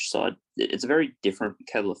inexperienced French side. It's a very different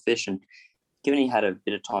kettle of fish, and given he had a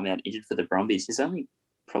bit of time out injured for the Brumbies, he's only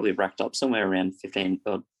probably racked up somewhere around 15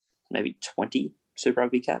 or maybe 20 Super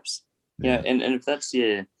Rugby caps. Yeah. And if that's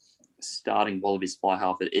your starting Wallabies fly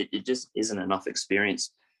half, it just isn't enough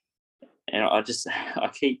experience. And I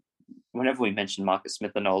keep, whenever we mention Marcus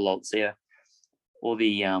Smith and Noah Lolesio, all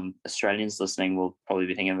the Australians listening will probably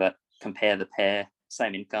be thinking about compare the pair,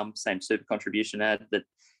 same income, same super contribution ad that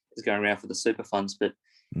is going around for the super funds. But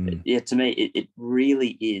to me, it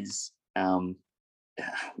really is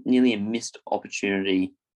nearly a missed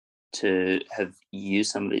opportunity to have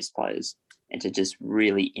used some of these players and to just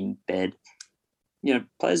really embed,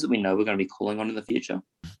 players that we know we're going to be calling on in the future.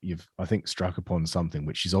 You've, I think, struck upon something,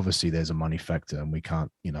 which is obviously there's a money factor, and we can't,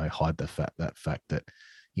 hide the fact that,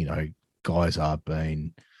 guys are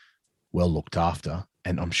being well looked after,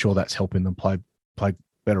 and I'm sure that's helping them play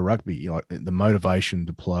better rugby. Like the motivation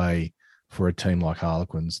to play for a team like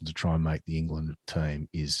Harlequins and to try and make the England team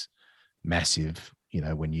is massive.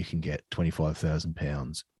 When you can get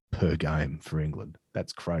 £25,000 per game for England,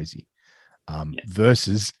 that's crazy.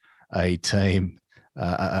 Versus a team,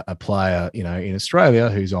 a player, in Australia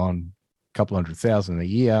who's on a couple $100,000 a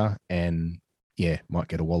year and might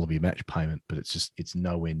get a Wallaby match payment, but it's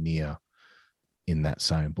nowhere near in that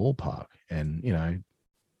same ballpark. And,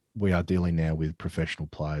 we are dealing now with professional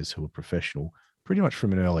players who are professional pretty much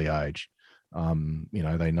from an early age. They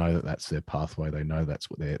know that that's their pathway. They know that's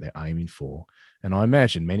what they're aiming for. And I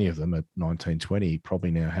imagine many of them at 19, 20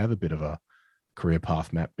 probably now have a bit of a career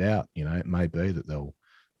path mapped out. It may be that they'll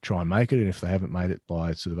try and make it. And if they haven't made it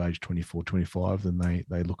by sort of age 24, 25, then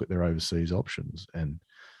they look at their overseas options. And,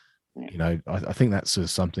 I think that's sort of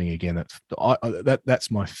something, again,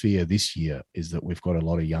 that's my fear this year, is that we've got a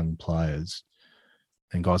lot of young players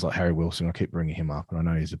and guys like Harry Wilson. I keep bringing him up, and I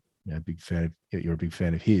know he's a big fan of, you're a big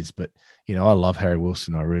fan of his, but, I love Harry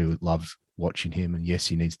Wilson. I really love watching him, and yes,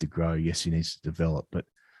 he needs to grow. Yes, he needs to develop, but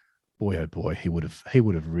boy, oh boy, he would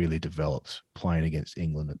have really developed playing against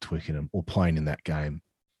England at Twickenham, or playing in that game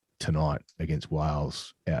tonight against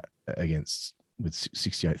Wales with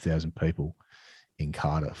 68,000 people in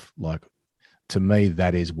Cardiff. Like, to me,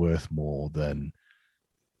 that is worth more than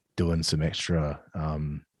doing some extra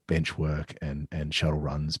bench work and shuttle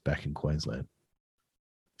runs back in Queensland.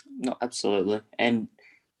 No, absolutely. And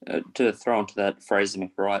to throw onto that, Fraser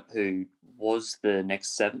McBride, who was the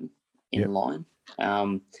next 7 in line.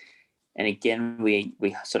 And again, we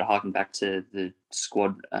sort of harken back to the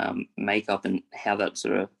squad makeup and how that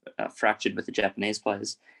sort of fractured with the Japanese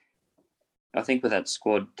players. I think with that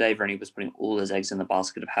squad, Dave Rennie was putting all his eggs in the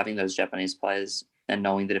basket of having those Japanese players and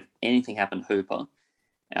knowing that if anything happened to Hooper,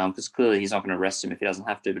 because clearly he's not going to rest him if he doesn't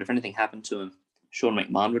have to, but if anything happened to him, Sean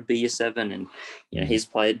McMahon would be your 7, and he's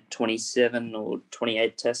played 27 or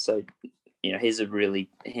 28 tests, so he's a really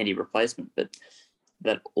handy replacement. But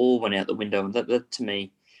that all went out the window, and that to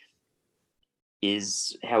me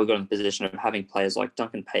is how we got in the position of having players like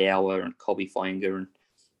Duncan Payawa and Colby Fainga and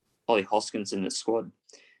Ollie Hoskins in the squad.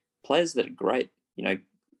 Players that are great,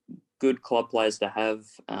 good club players to have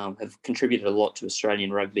contributed a lot to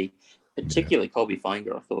Australian rugby, particularly Colby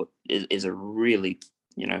Finger, I thought is a really,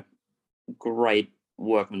 great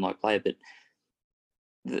workman-like player.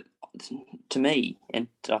 But to me, and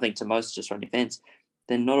I think to most Australian fans,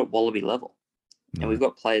 they're not at Wallaby level. No. And we've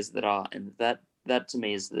got players that are, and that to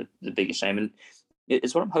me is the biggest shame. And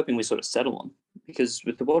it's what I'm hoping we sort of settle on, because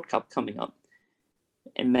with the World Cup coming up,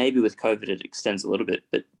 and maybe with COVID it extends a little bit,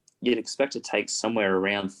 but you'd expect to take somewhere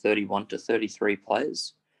around 31 to 33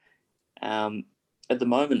 players. At the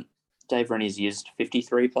moment, Dave Rennie's used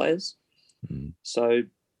 53 players. Mm. So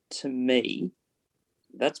to me,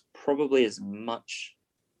 that's probably as much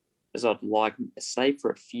as I'd like, save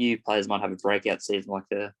for a few players might have a breakout season like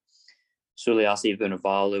a Suliasi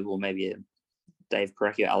Vunivalu or maybe a Dave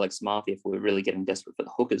Parecchio, Alex Murphy if we're really getting desperate for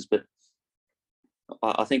the hookers. But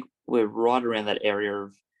I think we're right around that area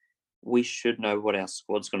of we should know what our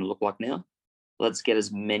squad's going to look like now. Let's get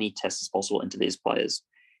as many tests as possible into these players.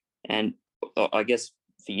 And I guess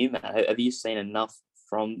for you, Matt, have you seen enough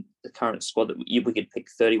from the current squad that we could pick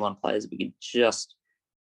 31 players that we could just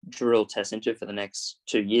drill tests into for the next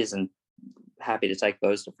 2 years, and happy to take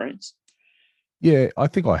those to France? Yeah, I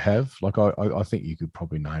think I have. Like, I think you could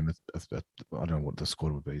probably name it. I don't know what the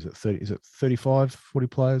squad would be. Is it 30? Is it 35, 40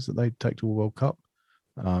 players that they take to a World Cup?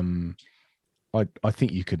 I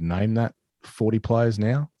think you could name that 40 players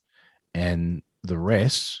now, and the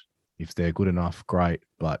rest, if they're good enough, great.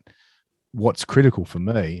 But what's critical for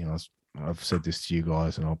me, and I've said this to you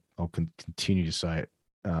guys, and I'll continue to say it,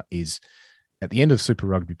 is at the end of Super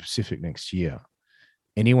Rugby Pacific next year,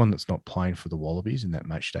 anyone that's not playing for the Wallabies in that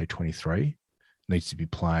match day 23 needs to be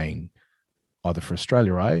playing either for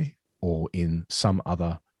Australia A or in some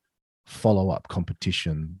other follow-up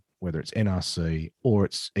competition, whether it's NRC or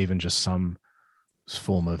it's even just some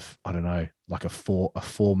form of, I don't know, like a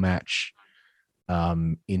four match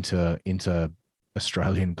into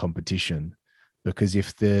Australian competition. Because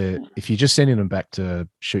if you're just sending them back to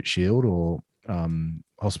Shoot Shield or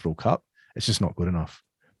Hospital Cup, it's just not good enough.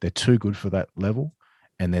 They're too good for that level,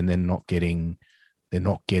 and then they're not getting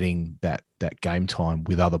that game time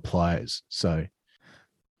with other players. So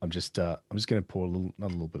I'm just going to pour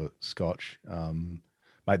another little bit of scotch. Mate,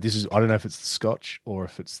 I don't know if it's the scotch or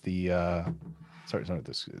if it's the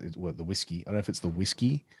the whiskey. I don't know if it's the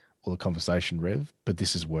whiskey or the conversation, Rev, but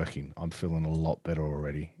this is working. I'm feeling a lot better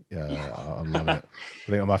already. I love it. I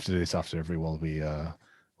think I'm have to do this after every Wallaby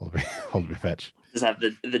patch. Just have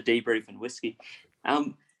the debrief and whiskey.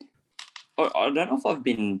 I don't know if I've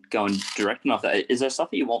been going direct enough. Is there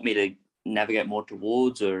stuff that you want me to navigate more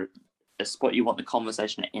towards, or a spot you want the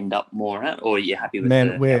conversation to end up more at, or are you happy with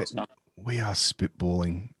we are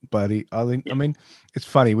spitballing, buddy. I think. Yeah. I mean, it's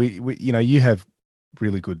funny. We you have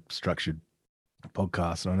really good structured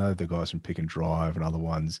podcasts, and I know the guys from Pick and Drive and other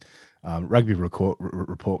ones. Rugby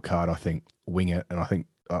report card, I think, wing it, and I think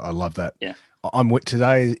I love that. Yeah,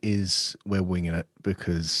 today we're winging it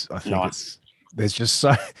because I think there's just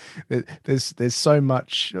there's so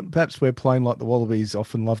much. Perhaps we're playing like the Wallabies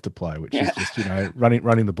often love to play, which is just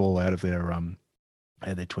running the ball out of their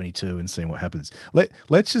 22 and seeing what happens.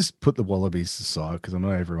 Let's just put the Wallabies aside, because I know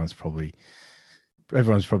everyone's probably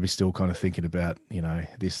still kind of thinking about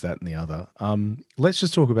this, that, and the other. Let's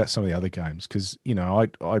just talk about some of the other games, because I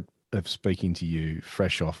am speaking to you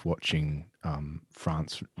fresh off watching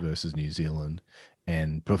France versus New Zealand,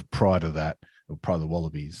 and prior to that, prior to the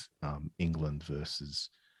Wallabies, England versus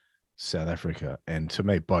South Africa, and to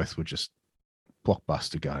me both were just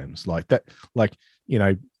blockbuster games like that. Like,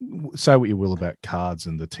 say what you will about cards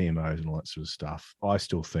and the TMOs and all that sort of stuff, I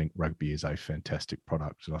still think rugby is a fantastic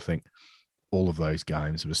product, and I think all of those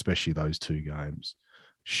games, especially those two games,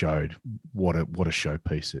 showed what a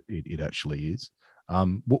showpiece it actually is.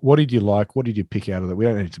 What did you like? What did you pick out of that? We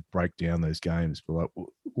don't need to break down those games, but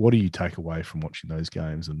what do you take away from watching those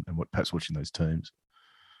games and what perhaps watching those teams?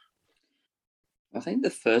 I think the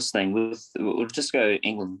first thing we'll just go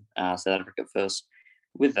England, South Africa first.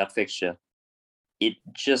 With that fixture, it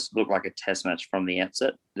just looked like a test match from the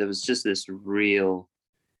outset. There was just this real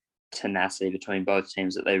tenacity between both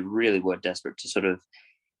teams that they really were desperate to sort of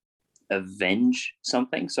avenge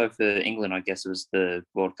something. So for England, I guess it was the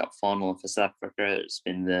World Cup final, and for South Africa, it's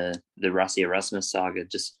been the Rassie Erasmus saga,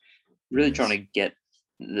 just really trying to get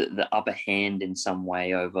the upper hand in some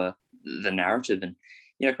way over the narrative. And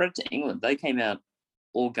credit to England, they came out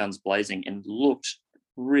all guns blazing and looked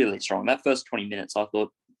really strong. That first 20 minutes, I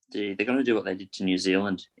thought, they're going to do what they did to New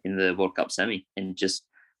Zealand in the World Cup semi and just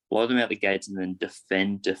blow them out the gates and then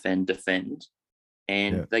defend.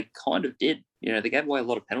 And they kind of did. They gave away a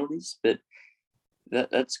lot of penalties, but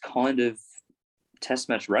that's kind of test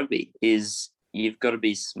match rugby. Is you've got to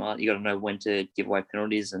be smart. You got to know when to give away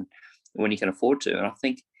penalties and when you can afford to. And I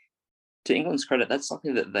think to England's credit, that's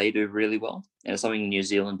something that they do really well, and it's something New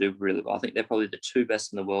Zealand do really well. I think they're probably the two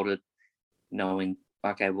best in the world at knowing,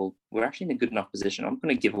 okay, well, we're actually in a good enough position. I'm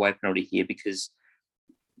going to give away a penalty here because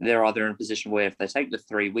they're either in a position where if they take the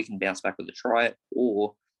 3, we can bounce back with a try,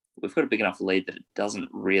 or we've got a big enough lead that it doesn't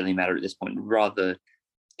really matter at this point. Rather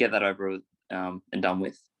get that over and done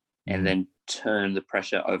with, and then turn the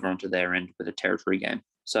pressure over onto their end with a territory game.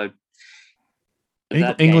 So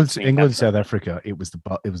England, South Africa. It was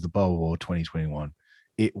the Bowl War 2021.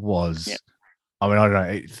 It was. Yeah. I mean, I don't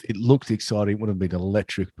know. It looked exciting. It would have been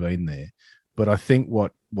electric being there. But I think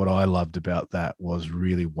what I loved about that was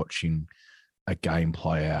really watching a game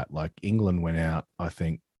play out. Like England went out, I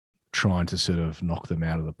think, trying to sort of knock them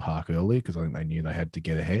out of the park early because I think they knew they had to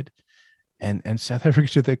get ahead. And South Africa,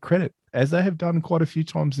 to their credit, as they have done quite a few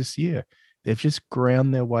times this year, they've just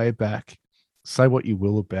ground their way back. Say what you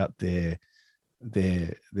will about their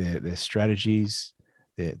strategies,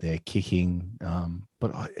 their kicking,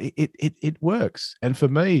 but it works. And for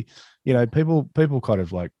me, you know, people kind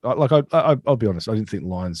of like I'll be honest, I didn't think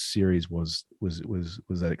Lions series was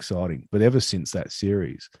that exciting, but ever since that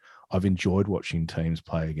series, I've enjoyed watching teams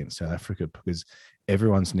play against South Africa because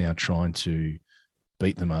everyone's now trying to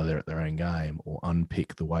beat them either at their own game or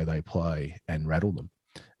unpick the way they play and rattle them.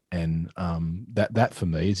 And that for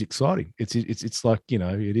me is exciting. It's like, you know,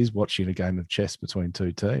 it is watching a game of chess between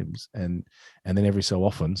two teams, and then every so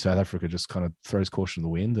often South Africa just kind of throws caution to the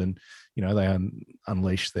wind, and you know they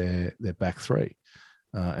unleash their back three,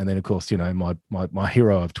 and then of course, you know, my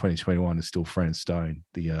hero of 2021 is still Fran Stone,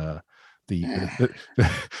 the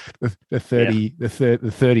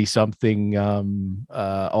 30 something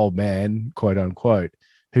old man, quote unquote,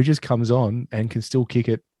 who just comes on and can still kick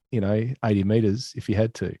it, you know, 80 meters if he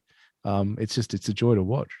had to. It's a joy to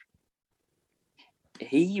watch.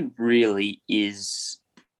 He really is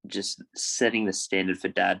just setting the standard for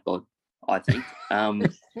dad bod, I think.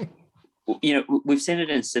 You know, we've seen it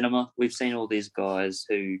in cinema. We've seen all these guys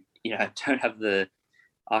who, you know, don't have the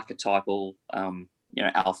archetypal, you know,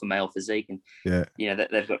 alpha male physique, and you know,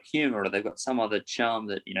 that they've got humor or they've got some other charm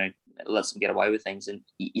that, you know, lets them get away with things. And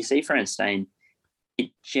you see Fran Stain,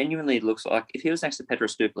 it genuinely looks like if he was next to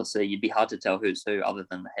Petros du Plessis, you'd be hard to tell who's who other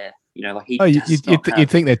than the hair. You know, like you'd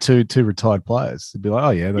think they're two retired players. They'd be like,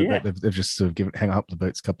 oh yeah, they've just sort of hang up the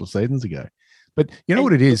boots a couple of seasons ago. But you know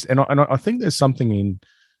what it is, and I think there's something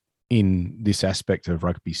in this aspect of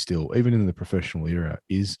rugby still, even in the professional era,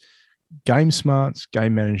 is game smarts,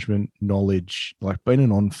 game management, knowledge, like being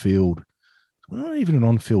an on-field, well, not even an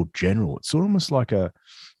on-field general. It's almost like an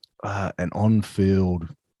on-field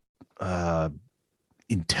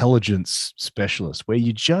intelligence specialist where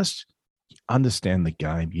you just understand the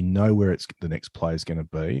game, you know where the next play is going to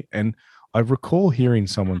be. And I recall hearing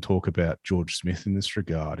someone talk about George Smith in this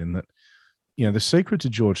regard, in that, you know, the secret to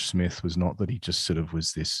George Smith was not that he just sort of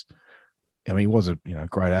was this, I mean, he was a, you know,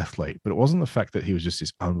 great athlete, but it wasn't the fact that he was just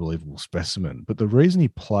this unbelievable specimen. But the reason he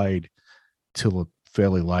played till a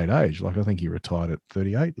fairly late age, like I think he retired at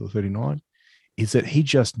 38 or 39, is that he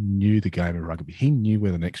just knew the game of rugby. He knew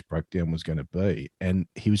where the next breakdown was going to be, and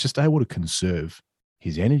he was just able to conserve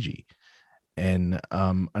his energy. And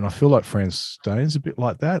I feel like Fran Stain's a bit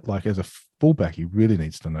like that. Like as a fullback, he really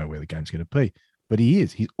needs to know where the game's going to be. But he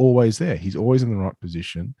is. He's always there. He's always in the right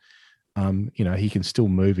position. You know, he can still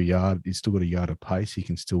move a yard. He's still got a yard of pace. He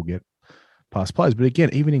can still get past players. But again,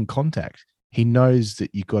 even in contact, he knows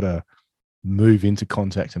that you've got to move into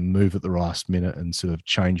contact and move at the last minute and sort of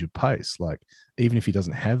change your pace. Like even if he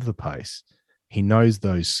doesn't have the pace, he knows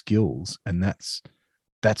those skills, and that's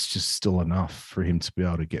just still enough for him to be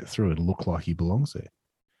able to get through and look like he belongs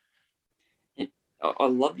there. I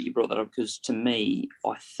love that you brought that up, because to me,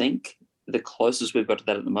 I think the closest we've got to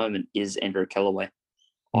that at the moment is Andrew Kellaway.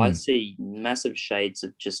 I see massive shades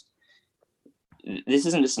of just, this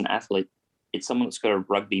isn't just an athlete, it's someone that's got a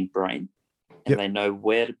rugby brain, and they know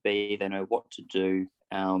where to be, they know what to do.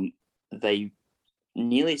 They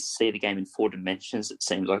nearly see the game in 4 dimensions, it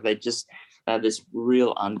seems like. They just have this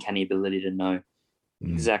real uncanny ability to know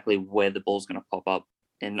exactly where the ball's going to pop up.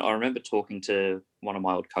 And I remember talking to one of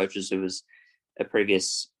my old coaches who was a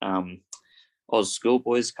previous Oz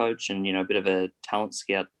schoolboys coach and, you know, a bit of a talent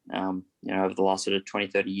scout, you know, over the last sort of 20,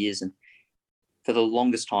 30 years. And for the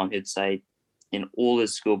longest time, he'd say in all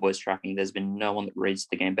his schoolboys tracking, there's been no one that reads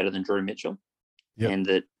the game better than Drew Mitchell. And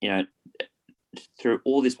that, you know, through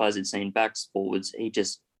all these players he'd seen, backs, forwards, he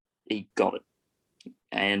got it.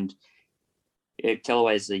 And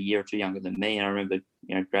Kellaway is a year or two younger than me. And I remember,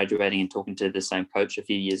 you know, graduating and talking to the same coach a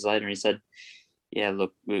few years later. And he said, yeah,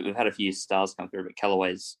 look, we've had a few stars come through, but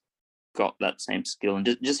Kellaway's got that same skill.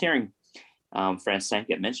 And just hearing Fran Stain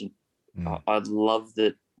get mentioned, I love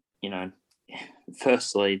that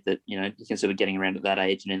firstly, that, you can sort of getting around at that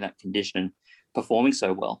age and in that condition and performing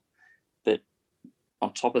so well. But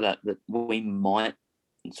on top of that we might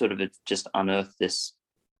sort of just unearth this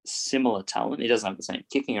similar talent. He doesn't have the same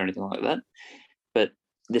kicking or anything like that, but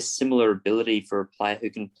this similar ability for a player who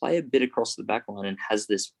can play a bit across the back line and has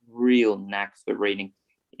this real knack for reading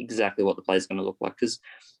exactly what the play is going to look like. Because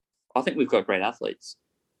I think we've got great athletes,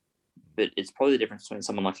 but it's probably the difference between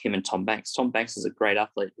someone like him and Tom Banks. Tom Banks is a great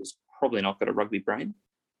athlete who's probably not got a rugby brain.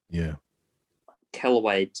 Yeah.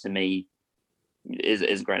 Kellaway, to me, is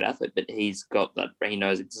a great athlete, but he's got that. He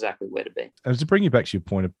knows exactly where to be. And to bring you back to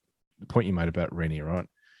the point you made about Rennie, right?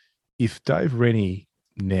 If Dave Rennie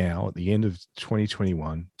now, at the end of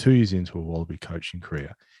 2021, 2 years into a Wallaby coaching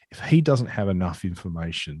career, if he doesn't have enough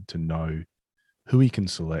information to know who he can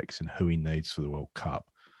select and who he needs for the World Cup,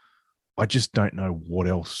 I just don't know what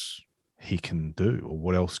else he can do or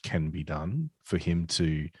what else can be done for him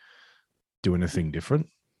to do anything different,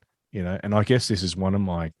 And I guess this is one of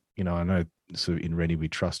my, I know sort of in Rennie we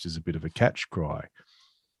trust is a bit of a catch cry.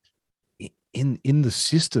 In the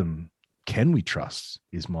system, can we trust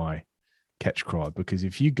is my catch cry, because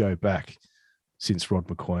if you go back since Rod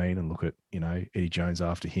McQueen and look at, Eddie Jones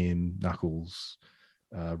after him, Knuckles,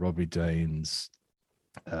 Robbie Deans,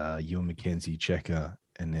 Ewan McKenzie, Checker,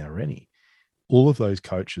 and now Rennie, all of those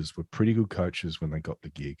coaches were pretty good coaches when they got the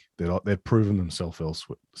gig. They've proven themselves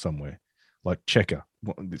elsewhere, somewhere. Like Checker,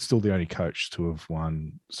 it's still the only coach to have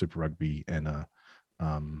won Super Rugby and a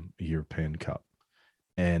European Cup.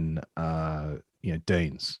 And,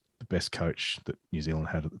 Deans, the best coach that New Zealand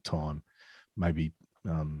had at the time. Maybe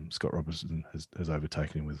Scott Robertson has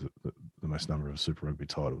overtaken him with the most number of Super Rugby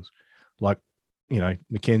titles. Like,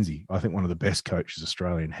 McKenzie, I think one of the best coaches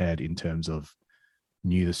Australian had in terms of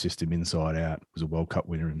knew the system inside out, was a World Cup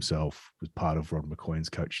winner himself, was part of Rod McQueen's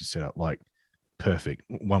coaching setup, like perfect,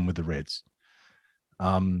 one with the Reds.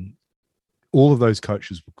 All of those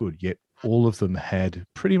coaches were good, yet all of them had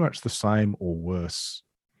pretty much the same or worse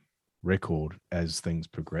record as things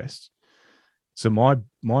progressed. So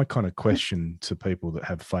my kind of question to people that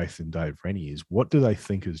have faith in Dave Rennie is, what do they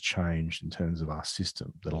think has changed in terms of our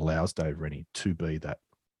system that allows Dave Rennie to be that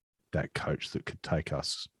coach that could take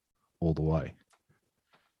us all the way?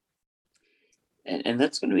 And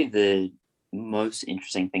that's going to be the most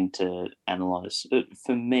interesting thing to analyse.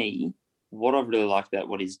 For me, what I've really liked about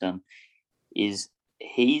what he's done is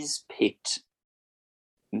he's picked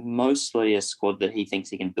mostly a squad that he thinks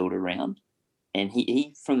he can build around. And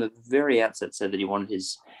he from the very outset said that he wanted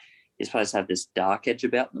his players to have this dark edge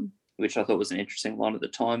about them, which I thought was an interesting line at the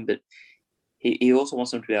time. But he also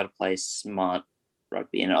wants them to be able to play smart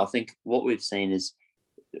rugby. And I think what we've seen is,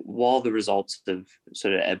 while the results have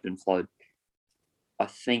sort of ebbed and flowed, I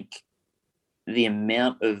think the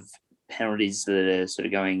amount of penalties that are sort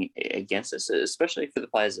of going against us, especially for the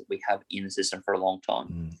players that we have in the system for a long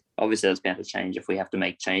time, obviously that's bound to change if we have to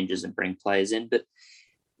make changes and bring players in, but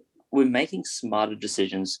we're making smarter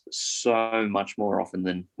decisions so much more often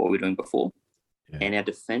than what we were doing before. Yeah. And our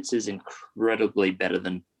defense is incredibly better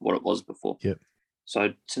than what it was before. Yep.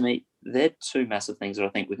 So to me, they're two massive things that I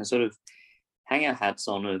think we can sort of hang our hats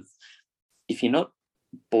on. Of, if you're not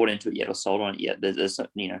bought into it yet or sold on it yet,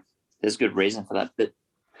 there's good reason for that. But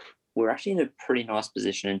we're actually in a pretty nice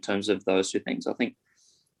position in terms of those two things. I think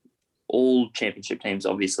all championship teams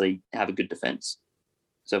obviously have a good defense.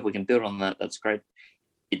 So if we can build on that, that's great.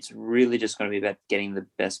 It's really just going to be about getting the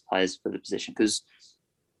best players for the position, because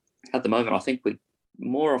at the moment, I think we're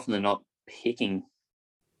more often than not picking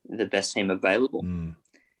the best team available.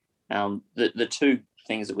 The two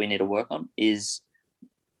things that we need to work on is,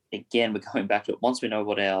 again, we're going back to it. Once we know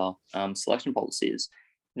what our selection policy is,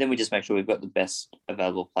 then we just make sure we've got the best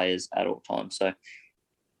available players at all times. So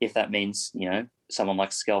if that means, someone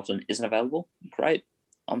like Skelton isn't available, great.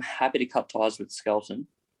 I'm happy to cut ties with Skelton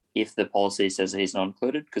if the policy says that he's not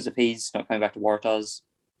included, because if he's not coming back to Waratahs,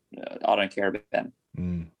 I don't care about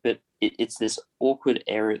him. But it's this awkward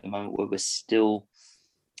area at the moment where we're still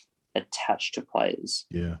attached to players.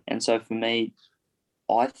 Yeah. And so for me,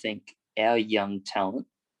 I think our young talent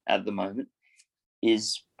at the moment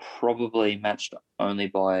is probably matched only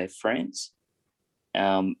by France. But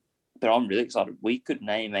I'm really excited. We could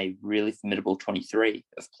name a really formidable 23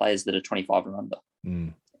 of players that are 25 and under.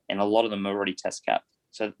 And a lot of them are already test capped.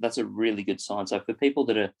 So that's a really good sign. So for people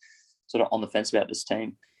that are sort of on the fence about this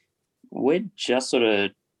team, we're just sort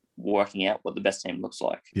of working out what the best team looks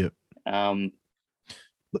like. Yep. And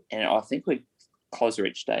I think we're closer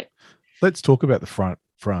each day. Let's talk about the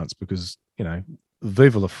France, because,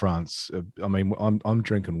 Vive la France. I mean, I'm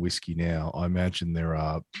drinking whiskey now. I imagine there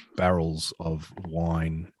are barrels of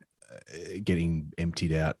wine getting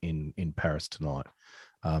emptied out in Paris tonight.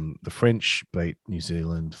 The French beat New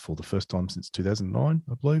Zealand for the first time since 2009,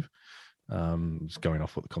 I believe. Just going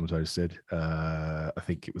off what the commentator said, I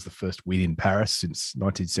think it was the first win in Paris since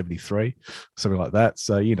 1973, something like that.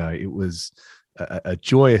 So, it was a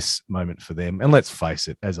joyous moment for them. And let's face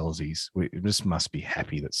it, as Aussies, we just must be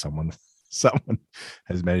happy that someone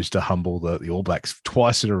has managed to humble the All Blacks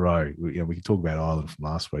twice in a row. We can talk about Ireland from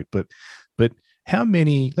last week, but how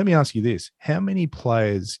many, let me ask you this, how many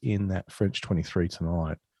players in that French 23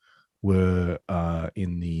 tonight were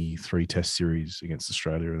in the 3 test series against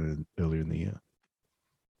Australia earlier in the year?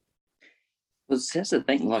 Well, that's the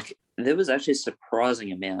thing. Like, there was actually a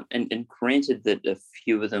surprising amount, and granted that a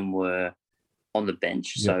few of them were on the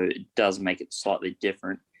bench, so it does make it slightly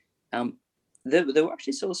different. There were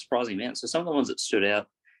actually still a surprising amount. So some of the ones that stood out,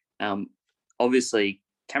 obviously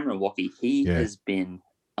Cameron Woki, he has been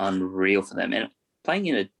unreal for them, and playing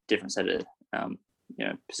in a different set of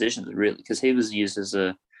positions really, because he was used as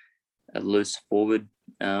a loose forward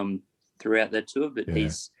throughout their tour, but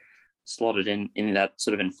he's slotted in that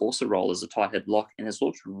sort of enforcer role as a tight head lock, and has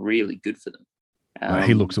looked really good for them.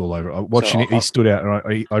 He looks all over. Watching it, he stood out,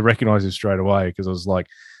 and I recognized him straight away because I was like,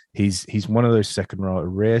 he's one of those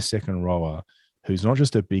rare second rower who's not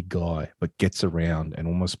just a big guy, but gets around and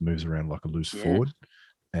almost moves around like a loose forward,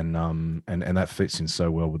 and that fits in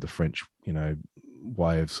so well with the French,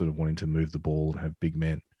 way of sort of wanting to move the ball and have big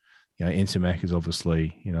men. Ntamack is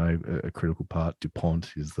obviously, a critical part.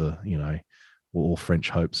 Dupont is all French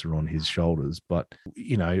hopes are on his shoulders. But,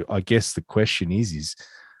 I guess the question is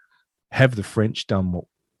have the French done what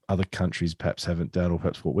other countries perhaps haven't done, or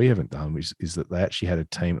perhaps what we haven't done, which is that they actually had a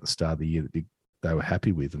team at the start of the year that they were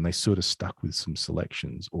happy with, and they sort of stuck with some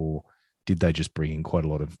selections? Or did they just bring in quite a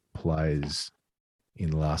lot of players in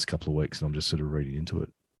the last couple of weeks, and I'm just sort of reading into it?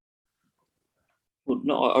 Well,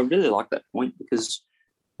 no, I really like that point, because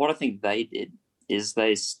what I think they did is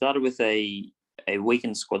they started with a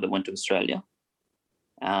weekend squad that went to Australia.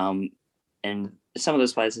 And some of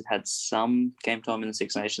those players had some game time in the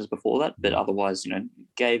Six Nations before that, but otherwise,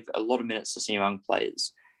 gave a lot of minutes to some young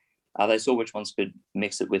players. They saw which ones could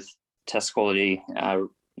mix it with test quality,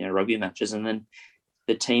 rugby matches. And then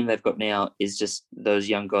the team they've got now is just those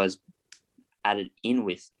young guys added in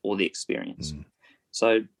with all the experience.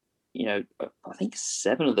 So, I think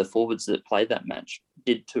 7 of the forwards that played that match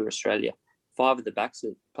did tour Australia. 5 of the backs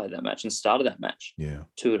that played that match and started that match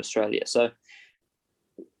toured Australia. So,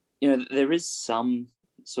 there is some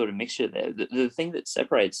sort of mixture there. The thing that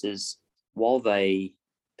separates is, while they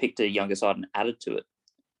picked a younger side and added to it,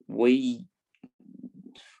 we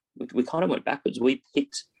kind of went backwards. We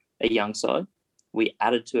picked a young side, we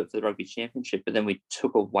added to it for the Rugby Championship, but then we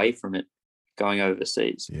took away from it going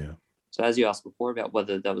overseas. So as you asked before about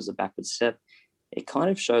whether that was a backward step, it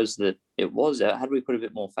kind of shows that it was. Had we put a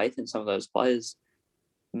bit more faith in some of those players,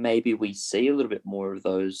 maybe we see a little bit more of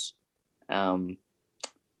those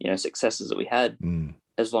successes that we had,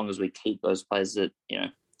 as long as we keep those players that,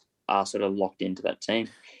 are sort of locked into that team.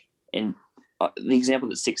 And the example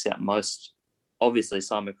that sticks out most, obviously,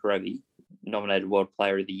 Simon Kerevi, nominated World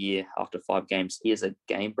Player of the Year after 5 games. He is a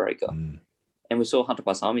game breaker. And we saw Hunter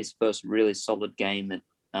Paisami's first really solid game at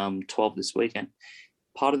 12 this weekend.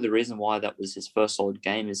 Part of the reason why that was his first solid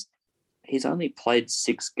game is he's only played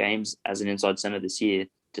 6 games as an inside centre this year,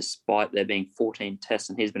 despite there being 14 tests,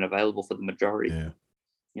 and he's been available for the majority.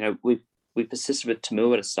 We persisted with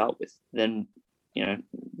Tamua to start with. Then,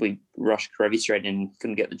 we rushed Kerevi straight in and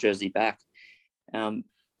couldn't get the jersey back.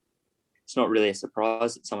 It's not really a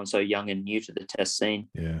surprise that someone so young and new to the test scene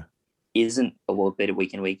isn't a world beater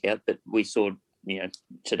week in, week out. But we saw,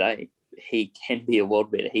 today, he can be a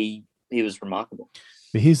world beater. He was remarkable.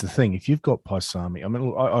 But here's the thing: if you've got Paisami, I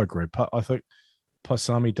mean, I agree. I think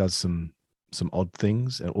Paisami does some odd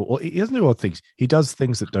things, or he doesn't do odd things. He does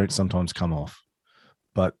things that don't sometimes come off.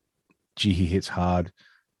 But gee, he hits hard.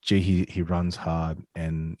 Gee, he runs hard,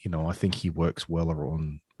 and I think he works well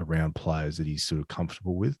around players that he's sort of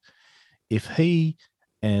comfortable with. If he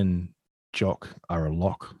and Jock are a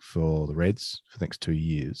lock for the Reds for the next 2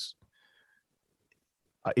 years,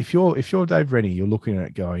 if you're Dave Rennie, you're looking at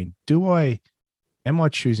it going, am I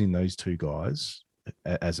choosing those 2 guys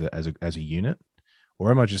as a unit,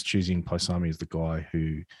 or am I just choosing Paisami as the guy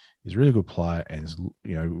who is a really good player and is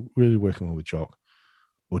really working well with Jock?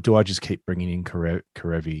 Or do I just keep bringing in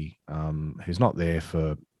Kerevi, who's not there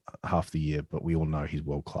for half the year, but we all know he's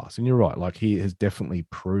world class? And you're right, like he has definitely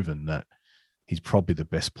proven that he's probably the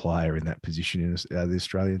best player in that position out of the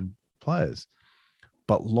Australian players.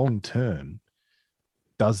 But long term,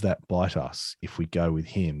 does that bite us if we go with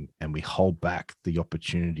him and we hold back the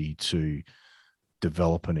opportunity to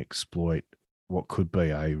develop and exploit what could be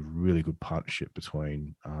a really good partnership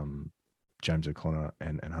between James O'Connor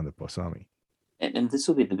and Hunter Paisami. And this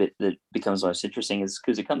will be the bit that becomes most interesting, is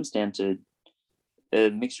because it comes down to a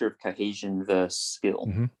mixture of cohesion versus skill.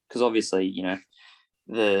 Because obviously,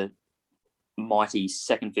 the mighty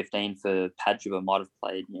second 15 for Padua might have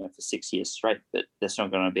played, for 6 years straight, but they're still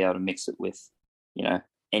not going to be able to mix it with,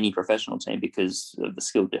 any professional team because of the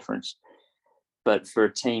skill difference. But for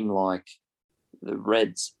a team like the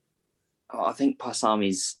Reds, I think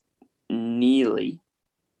Paisami's nearly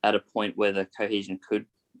at a point where the cohesion could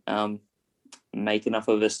make enough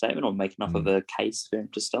of a statement or make enough of a case for him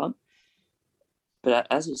to start. But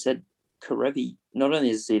as you said, Kerevi, not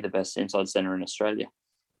only is he the best inside centre in Australia,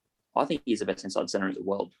 I think he's the best inside centre in the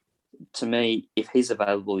world. To me, if he's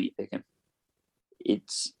available, you pick him.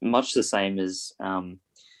 It's much the same as,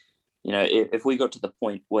 if we got to the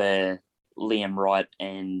point where Liam Wright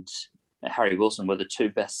and Harry Wilson were the two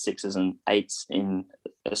best 6s and 8s in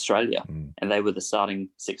Australia, and they were the starting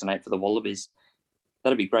 6 and 8 for the Wallabies,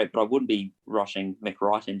 that'd be great. But I wouldn't be rushing Mick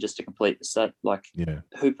Wright in just to complete the set.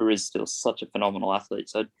 Hooper is still such a phenomenal athlete.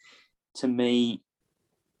 So to me,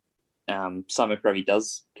 Simon Kerevi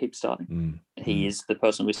does keep starting. He is the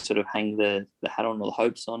person we sort of hang the hat on or the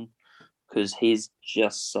hopes on, because he's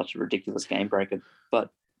just such a ridiculous game breaker. But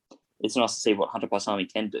it's nice to see what Hunter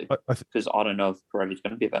Paisami can do, because I don't know if Kerevi's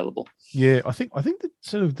going to be available. Yeah, I think that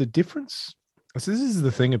sort of the difference. So this is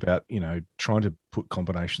the thing about trying to put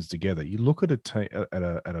combinations together. You look at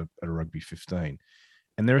a rugby 15,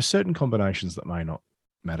 and there are certain combinations that may not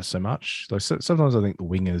matter so much. Like sometimes I think the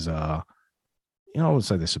wingers are, I wouldn't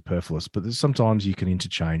say they're superfluous, but sometimes you can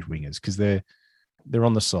interchange wingers because they're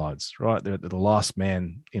on the sides, right? They're the last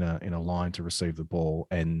man in a line to receive the ball,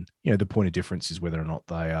 and the point of difference is whether or not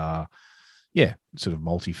they are, sort of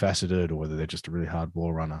multifaceted or whether they're just a really hard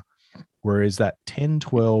ball runner. Whereas that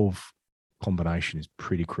 10-12 combination is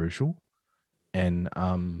pretty crucial. And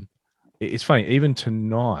it's funny, even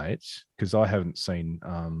tonight, because I haven't seen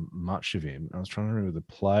much of him. I was trying to remember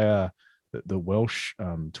the player, the Welsh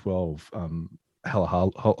 12,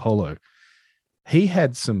 Holo. He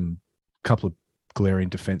had some couple of glaring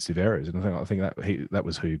defensive errors, and I think that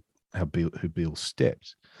was who Beale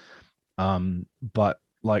stepped. But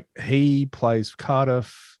like, he plays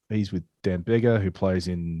Cardiff. He's with Dan Beggar, who plays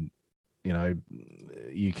in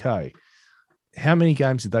UK. How many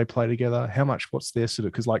games did they play together? How much? What's their sort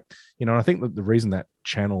of? Because I think that the reason that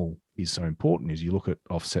channel is so important is you look at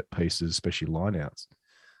offset pieces, especially lineouts.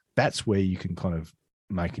 That's where you can kind of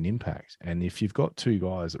make an impact. And if you've got two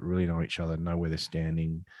guys that really know each other, know where they're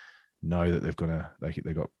standing, know that they've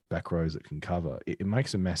got back rows that can cover, it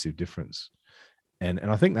makes a massive difference. And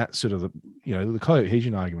I think that's sort of the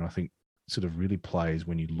cohesion argument, I think, sort of really plays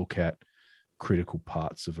when you look at critical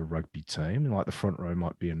parts of a rugby team. And like the front row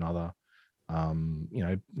might be another,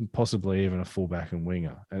 possibly even a fullback and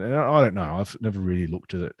winger. And I don't know. I've never really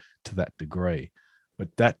looked at it to that degree. But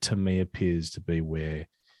that to me appears to be where,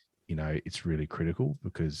 it's really critical,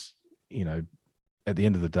 because, at the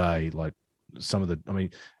end of the day, like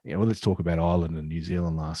let's talk about Ireland and New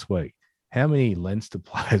Zealand last week. How many Leinster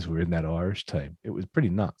players were in that Irish team? It was pretty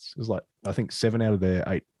nuts. It was like, I think 7 out of their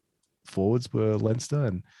 8 forwards were Leinster,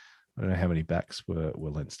 and I don't know how many backs were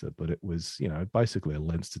Leinster, but it was, basically a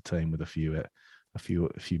Leinster team with a few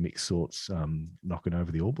mixed sorts knocking over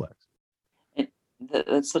the All Blacks.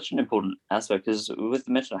 That's such an important aspect, because with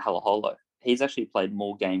the mention of Halaholo, he's actually played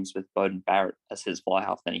more games with Beauden Barrett as his fly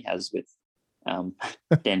half than he has with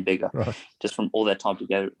Dan Biggar, right, just from all their time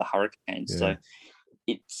together at the Hurricanes. Yeah.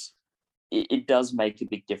 So it does make a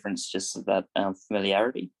big difference, just that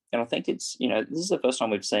familiarity. And I think it's, this is the first time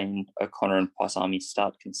we've seen O'Connor and Paisami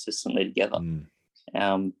start consistently together.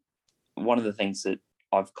 One of the things that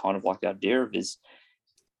I've kind of liked the idea of is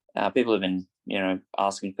people have been,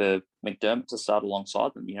 asking for McDermott to start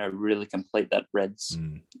alongside them, really complete that Reds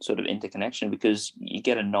sort of interconnection, because you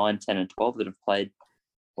get a 9, 10 and 12 that have played,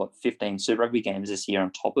 15 Super Rugby games this year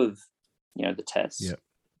on top of, the tests. Yep.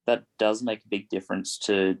 That does make a big difference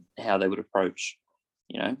to how they would approach,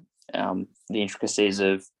 the intricacies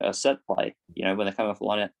of a set play. When they come off the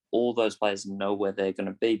line, all those players know where they're going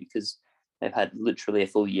to be, because they've had literally a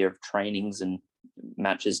full year of trainings and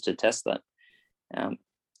matches to test that.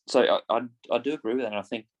 So I do agree with that. And I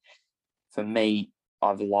think for me,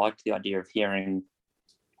 I've liked the idea of hearing,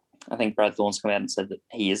 I think Brad Thorne's come out and said that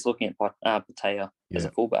he is looking at Patea as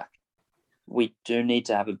a fullback. We do need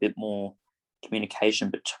to have a bit more communication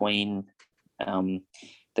between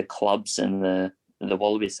the clubs and the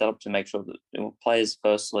Wallabies setup to make sure that players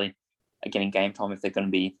firstly are getting game time if they're going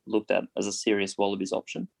to be looked at as a serious Wallabies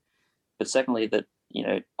option. But secondly, that,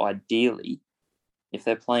 ideally if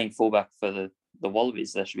they're playing fullback for the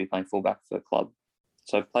Wallabies, they should be playing fullback for the club.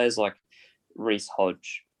 So players like Reece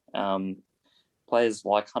Hodge, players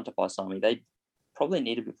like Hunter Paisami, they probably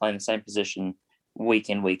need to be playing the same position week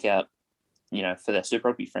in, week out, for their Super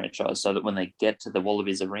Rugby franchise, so that when they get to the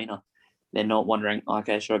Wallabies arena, they're not wondering,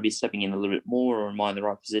 okay, should I be stepping in a little bit more, or am I in the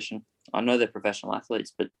right position? I know they're professional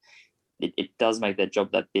athletes, but it does make their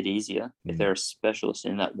job that bit easier if they're a specialist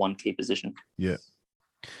in that one key position. Yeah.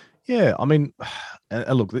 Yeah, I mean,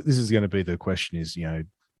 and look, this is going to be the question is,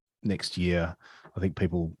 next year, I think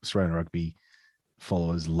Australian rugby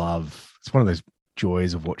followers love, it's one of those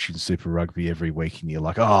joys of watching Super Rugby every week, and you're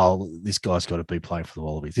like, oh, this guy's got to be playing for the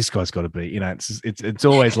Wallabies. This guy's got to be, it's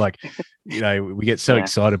always like, we get so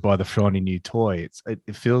excited by the shiny new toy.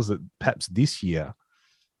 It feels that perhaps this year,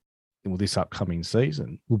 well, this upcoming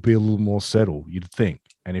season will be a little more settled, you'd think.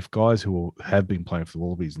 And if guys who have been playing for the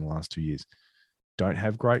Wallabies in the last 2 years don't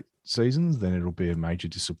have great seasons, then it'll be a major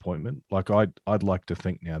disappointment. Like I'd like to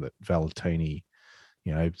think now that Valentini,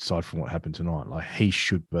 aside from what happened tonight, like he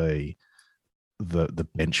should be the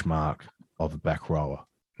benchmark of a back rower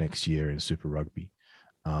next year in Super Rugby.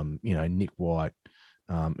 Nick White,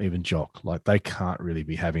 even Jock, like they can't really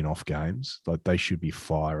be having off games. Like they should be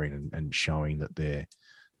firing and showing that they're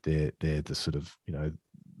the sort of,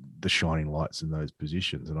 the shining lights in those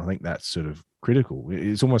positions. And I think that's sort of critical.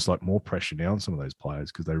 It's almost like more pressure now on some of those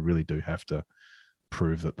players because they really do have to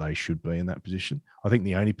prove that they should be in that position. I think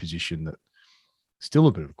the only position that still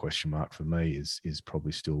a bit of a question mark for me is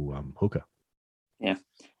probably still hooker. Yeah.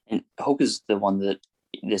 And hooker's the one that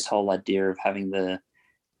this whole idea of having the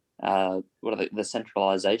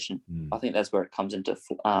centralisation, I think that's where it comes into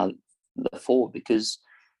the fore, because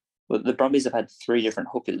the Brumbies have had 3 different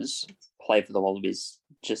hookers play for the Wallabies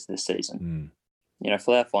just this season.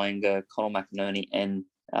 Flair Fainga, Connell McInerney, and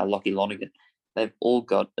Lockie Lonergan. They've all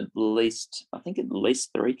got at least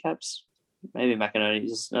 3 caps. Maybe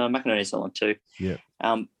McInerney's still on 2. Yeah.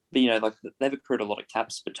 But they've accrued a lot of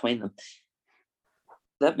caps between them.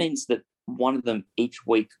 That means that one of them each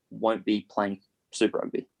week won't be playing Super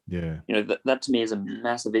Rugby. Yeah. That to me is a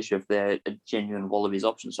massive issue if they're a genuine Wallabies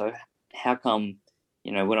option. So how come,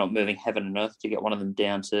 we're not moving heaven and earth to get one of them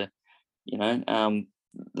down to,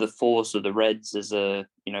 the Force or the Reds as a,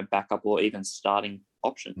 backup or even starting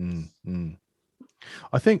option?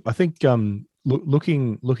 I think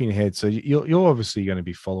looking ahead, so you're obviously going to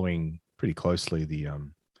be following pretty closely the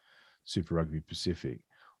Super Rugby Pacific.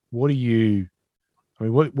 What are your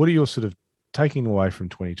sort of taking away from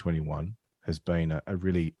 2021 has been a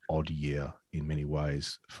really odd year in many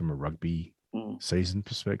ways from a rugby season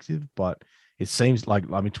perspective, but it seems like,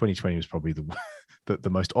 2020 was probably the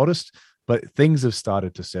most oddest, but things have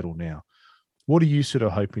started to settle now. What are you sort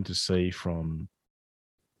of hoping to see from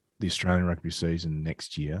the Australian rugby season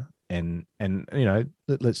next year? And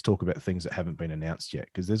let's talk about things that haven't been announced yet,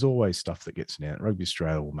 because there's always stuff that gets announced. Rugby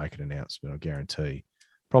Australia will make an announcement, I guarantee,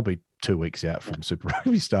 probably 2 weeks out from Super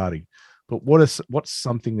Rugby starting. But what's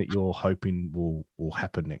something that you're hoping will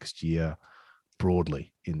happen next year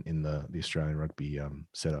broadly in the Australian rugby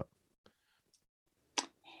setup?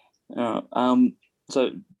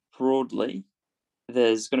 So broadly,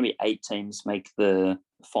 there's going to be 8 teams make the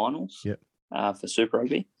finals. Yep. For Super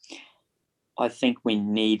Rugby. I think we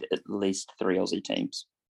need at least 3 Aussie teams,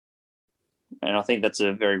 and I think that's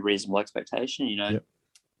a very reasonable expectation. Yep.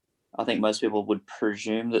 I think most people would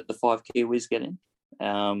presume that the 5 Kiwis get in.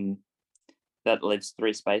 That leaves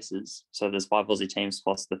 3 spaces, so there's 5 Aussie teams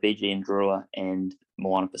plus the Fiji and Drua and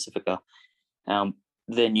Moana Pacifica.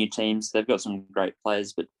 They're new teams. They've got some great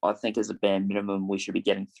players, but I think as a bare minimum, we should be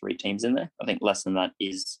getting 3 teams in there. I think less than that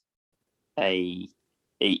is a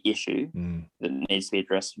issue that needs to be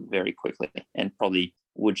addressed very quickly, and probably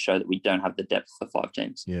would show that we don't have the depth for 5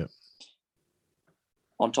 teams. Yeah.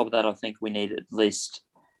 On top of that, I think we need at least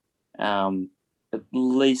one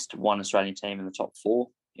Australian team in the top 4.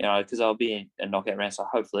 Because I'll be a knockout round, so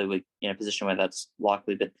hopefully we're in a position where that's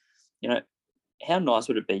likely. But how nice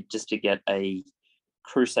would it be just to get a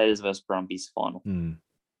Crusaders versus Brumbies final?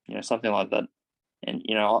 Something like that. And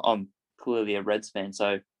I'm clearly a Reds fan,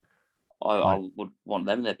 so I would want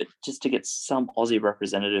them there, but just to get some Aussie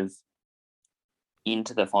representative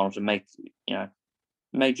into the final to make you on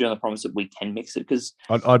the promise that we can mix it. Because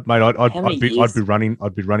I'd be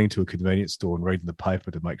running to a convenience store and reading the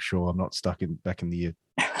paper to make sure I'm not stuck back in the year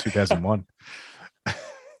 2001.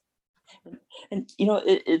 And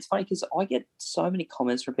it's funny because I get so many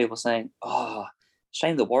comments from people saying, "Oh,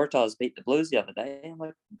 shame the Waratahs beat the Blues the other day." I'm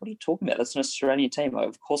like, "What are you talking about? That's an Australian team.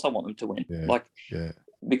 Of course, I want them to win."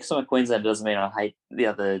 Because I'm a Queenslander doesn't mean I hate the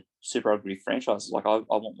other Super Rugby franchises. Like I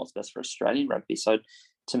want what's best for Australian rugby. So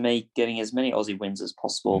to me, getting as many Aussie wins as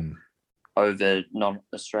possible over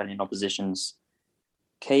non-Australian oppositions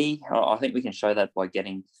key. I think we can show that by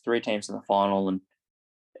getting 3 teams in the final and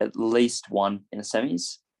at least one in the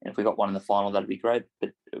semis. And if we got one in the final, that'd be great.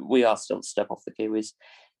 But we are still a step off the Kiwis.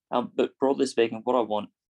 But broadly speaking, what I want,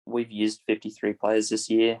 we've used 53 players this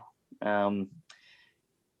year.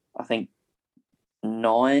 I think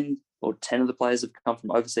 9 or 10 of the players have come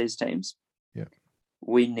from overseas teams. Yeah.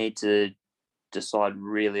 We need to decide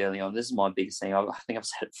really early on. This is my biggest thing. I think I've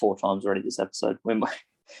said it 4 times already this episode,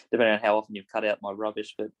 depending on how often you've cut out my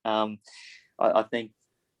rubbish. But I think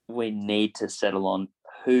we need to settle on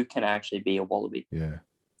who can actually be a Wallaby. Yeah.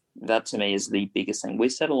 That to me is the biggest thing. We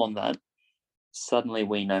settle on that, suddenly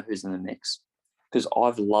we know who's in the mix. Because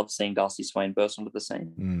I've loved seeing Darcy Swain burst onto the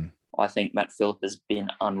scene. I think Matt Phillip has been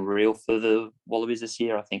unreal for the Wallabies this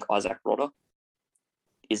year. I think Isaac Rodder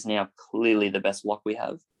is now clearly the best lock we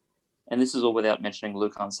have. And this is all without mentioning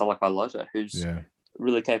Lukan Salakaia-Loto, who's a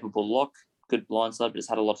really capable lock, good blindside, but has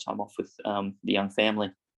had a lot of time off with the young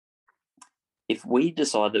family. If we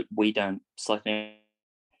decide that we don't select him,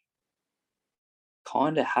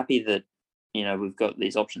 kind of happy that, we've got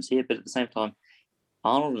these options here, but at the same time,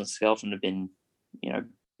 Arnold and Skelton have been,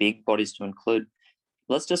 big bodies to include.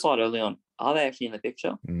 Let's decide early on, are they actually in the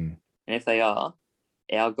picture? And if they are,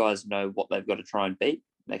 our guys know what they've got to try and beat.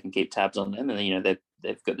 They can keep tabs on them, and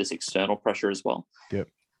they've got this external pressure as well. Yep.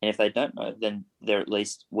 And if they don't know, then they're at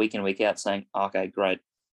least week in, week out saying, okay, great.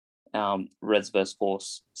 Reds versus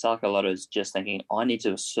Force. Salakaia-Loto is just thinking, I need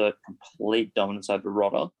to assert complete dominance over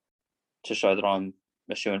Rodder to show that I'm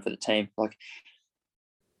a shoo-in for the team. Like,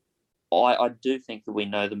 I do think that we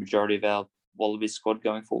know the majority of our Wallabies squad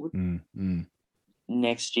going forward.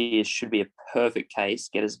 Next year should be a perfect case.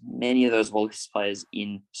 Get as many of those Wallabies players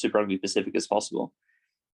in Super Rugby Pacific as possible,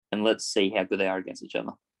 and let's see how good they are against each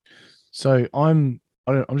other. So I'm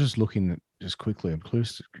just looking just quickly. I'm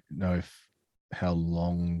curious to know how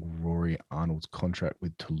long Rory Arnold's contract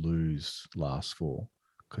with Toulouse lasts for,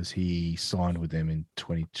 because he signed with them in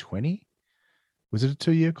 2020. Was it a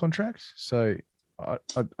 2-year contract? So,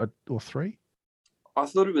 or 3? I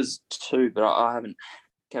thought it was 2, but I haven't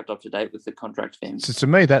kept up to date with the contract things. So to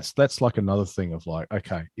me, that's like another thing of like,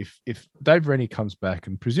 okay, if Dave Rennie comes back,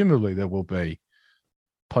 and presumably there will be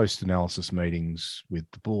post-analysis meetings with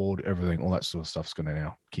the board, everything, all that sort of stuff's going to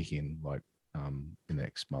now kick in like in the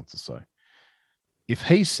next month or so. If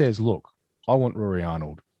he says, look, I want Rory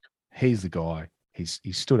Arnold, he's the guy. He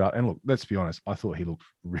stood up, and look, let's be honest, I thought he looked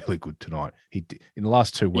really good tonight. He did, in the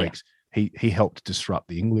last 2 weeks, he helped disrupt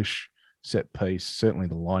the English set piece, certainly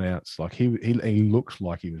the lineouts. Like he looked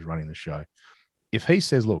like he was running the show. If he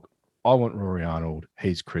says, look, I want Rory Arnold,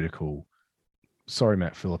 he's critical. Sorry,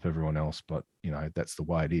 Matt Phillip, everyone else, but that's the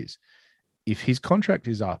way it is. If his contract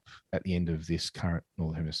is up at the end of this current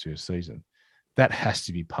Northern Hemisphere season, that has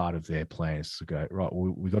to be part of their plans to go, right,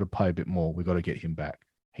 we've got to pay a bit more. We've got to get him back.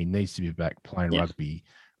 He needs to be back playing rugby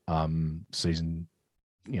season,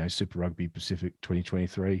 Super Rugby Pacific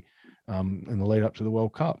 2023 in the lead up to the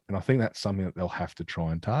World Cup. And I think that's something that they'll have to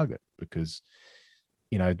try and target because,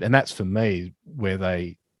 and that's for me where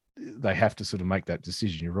they have to sort of make that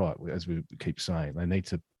decision. You're right, as we keep saying, they need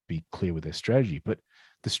to be clear with their strategy. But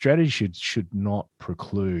the strategy should not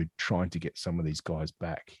preclude trying to get some of these guys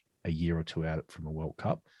back a year or two out from a World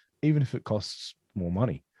Cup, even if it costs more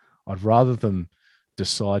money. I'd rather them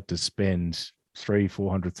decide to spend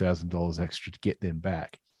 $300,000-$400,000 extra to get them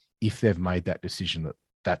back if they've made that decision that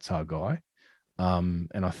that's our guy. And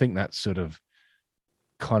I think that's sort of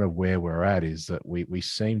kind of where we're at, is that we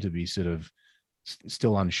seem to be sort of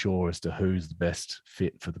still unsure as to who's the best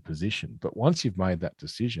fit for the position. But once you've made that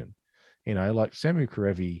decision, like Samu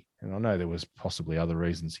Kerevi, and I know there was possibly other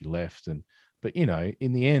reasons he left, but in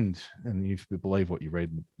the end, and if you believe what you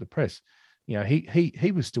read in the press,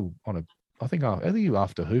 he was still on a, I think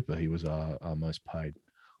after Hooper, he was our most paid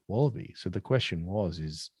Wallaby. So the question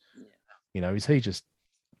is he just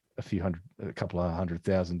a couple of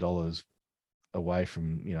 $100,000 away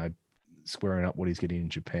from, squaring up what he's getting in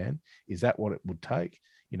Japan? Is that what it would take?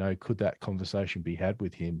 Could that conversation be had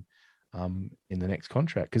with him in the next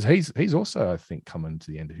contract? Because he's also, I think, coming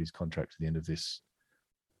to the end of his contract at the end of this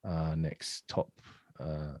next top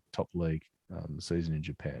league season in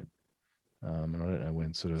Japan. And I don't know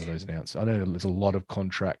when sort of those announced. I know there's a lot of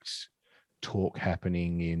contracts talk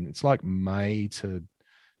happening in, it's like May to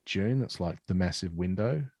June. It's like the massive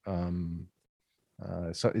window.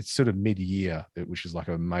 So it's sort of mid-year, which is like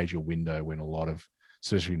a major window when a lot of,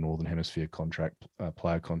 especially Northern Hemisphere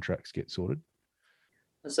player contracts get sorted.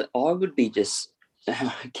 So I would be just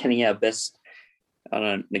getting our best,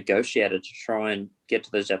 negotiator to try and get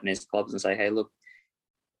to those Japanese clubs and say, hey, look,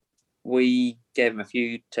 we gave him a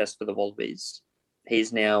few tests for the Wallabies.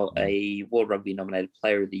 He's now a World Rugby nominated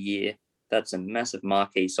Player of the Year. That's a massive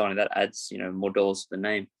marquee signing. That adds, more dollars to the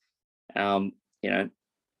name.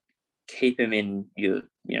 Keep him in your,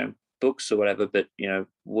 books or whatever, but,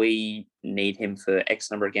 we need him for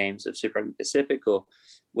X number of games of Super Rugby Pacific, or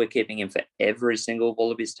we're keeping him for every single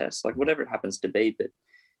Wallabies test, like whatever it happens to be. But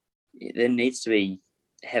there needs to be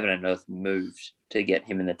heaven and earth moved to get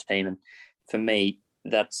him in the team. And for me,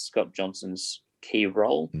 that's Scott Johnson's key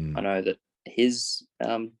role. I know that his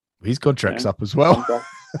contract's up as well.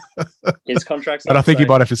 His contract's but up. I think he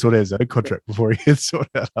might have to sort out his own contract before he can sort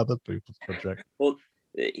out other people's contract. Well,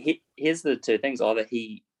 here's the two things. Either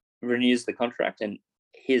he renews the contract and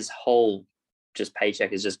his whole just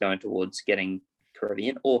paycheck is just going towards getting Karevi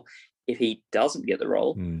in, or if he doesn't get the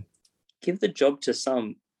role, give the job to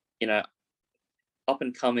some, up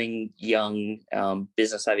and coming young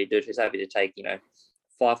business savvy dude who's happy to take,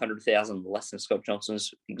 $500,000 less than Scott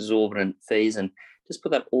Johnson's exorbitant fees, and just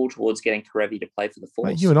put that all towards getting Karevi to play for the Force.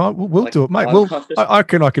 Mate, you and I, we'll do it, mate. I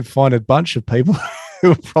reckon I could find a bunch of people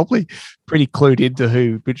who are probably pretty clued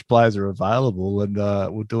into which players are available, and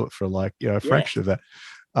we'll do it for a fraction of that.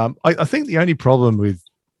 I think the only problem with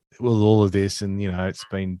all of this, and it's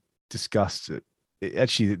been discussed.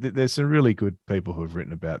 Actually, there's some really good people who have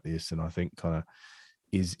written about this, and I think kind of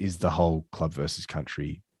is the whole club versus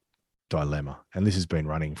country dilemma, and this has been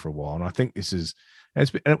running for a while. And I think this is,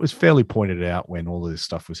 and it was fairly pointed out when all of this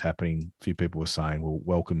stuff was happening. A few people were saying, "Well,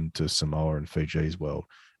 welcome to Samoa and Fiji's world,"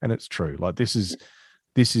 and it's true. Like this is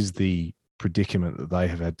the predicament that they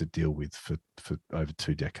have had to deal with for over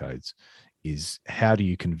 2 decades. Is how do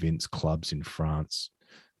you convince clubs in France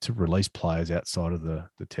to release players outside of the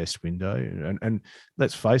test window? And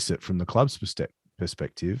let's face it, from the club's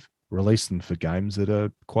perspective, release them for games that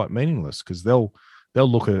are quite meaningless, because they'll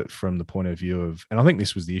look at it from the point of view of, and I think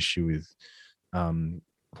this was the issue with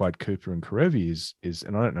Quade Cooper and Karevi is,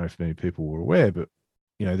 and I don't know if many people were aware, but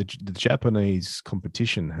the Japanese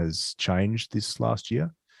competition has changed this last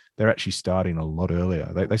year. They're actually starting a lot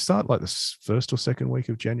earlier. They start like the first or second week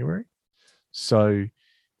of January. So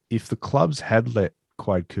if the clubs had let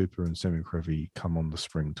Quade Cooper and Samuel Karevi come on the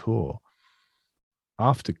spring tour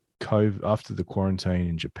after the quarantine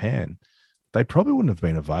in Japan, they probably wouldn't have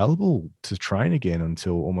been available to train again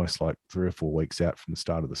until almost like 3 or 4 weeks out from the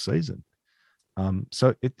start of the season.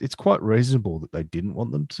 So it's quite reasonable that they didn't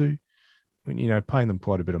want them to, paying them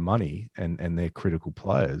quite a bit of money and they're critical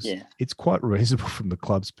players. Yeah. It's quite reasonable from the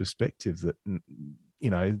club's perspective that,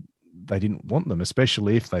 they didn't want them,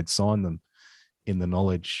 especially if they'd signed them in the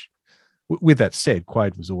knowledge. With that said,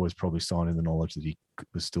 Quade was always probably signed in the knowledge that he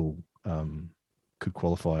was still could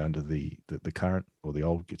qualify under the current or the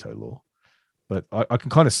old Giteau law. But I can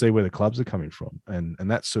kind of see where the clubs are coming from, and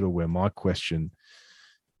that's sort of where my question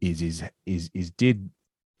is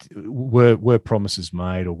were promises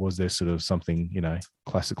made, or was there sort of something,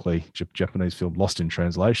 classically Japanese film Lost in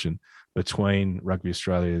Translation between Rugby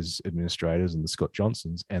Australia's administrators and the Scott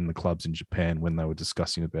Johnsons and the clubs in Japan when they were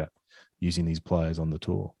discussing about using these players on the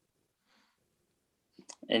tour?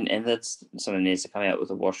 And that's something that needs to come out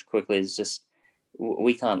with a wash quickly. Is just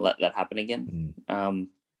we can't let that happen again.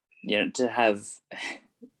 To have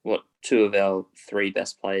 2 of our 3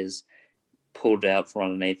 best players pulled out from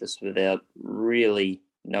underneath us without really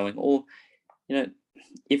knowing, or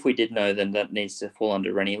if we did know, then that needs to fall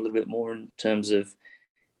under Rennie a little bit more in terms of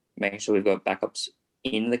making sure we've got backups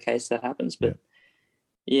in the case that happens. But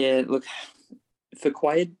look, for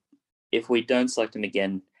Quade, if we don't select him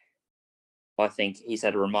again, I think he's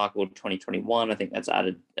had a remarkable 2021. I think that's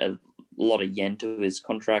added a lot of yen to his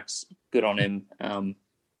contracts. Good on him.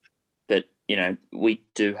 But, we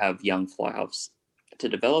do have young fly halves to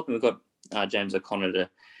develop, and we've got James O'Connor to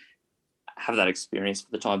have that experience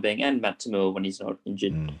for the time being, and Matt Tamua when he's not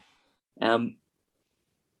injured.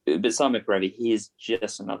 But Simon Karevi, he is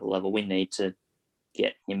just another level. We need to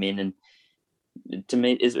get him in. And to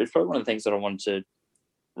me, it's probably one of the things that I wanted to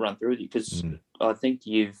run through with you, because I think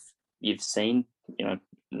you've seen,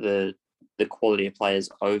 the quality of players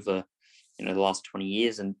over, the last 20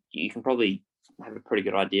 years, and you can probably have a pretty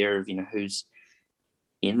good idea of, who's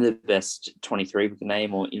in the best 23 we can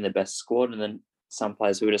name, or in the best squad, and then some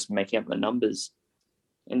players who are just making up the numbers.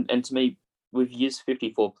 And to me, we've used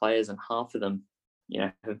 54 players, and half of them,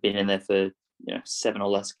 have been in there for, 7 or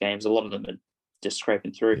less games. A lot of them are just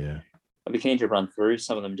scraping through. Yeah. I'd be keen to run through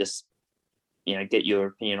some of them, just, get your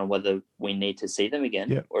opinion on whether we need to see them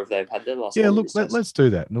again, or if they've had their last. Yeah, look, let's do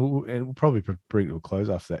that. And we'll probably bring it to a close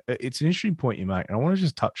after that. It's an interesting point you make. And I want to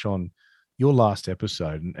just touch on your last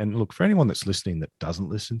episode. And look, for anyone that's listening that doesn't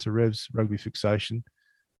listen to Rev's Rugby Fixation,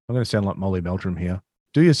 I'm going to sound like Molly Meldrum here.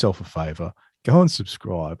 do yourself a favor, go and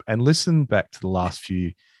subscribe and listen back to the last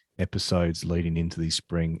few episodes leading into these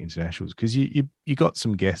spring internationals, because you got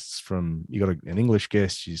some guests from, you got an English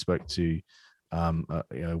guest, you spoke to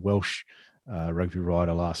Welsh rugby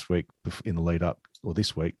writer last week in the lead up, or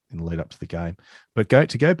this week in the lead up to the game. But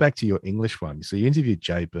go back to your English one. So you interviewed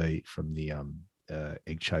JB from the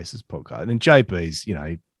Egg Chasers podcast, and JB's,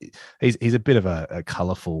 he's a bit of a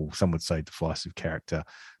colourful, some would say divisive character,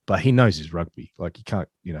 but he knows his rugby. Like you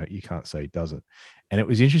can't say he doesn't. And it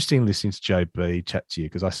was interesting listening to JB chat to you,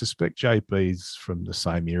 because I suspect JB's from the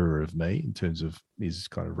same era of me in terms of his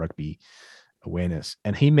kind of rugby awareness.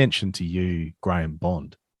 And he mentioned to you Graham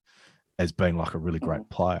Bond as being like a really great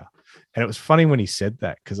player. And it was funny when he said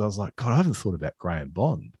that, because I was like, God, I haven't thought about Graham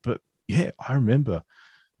Bond. But yeah, I remember,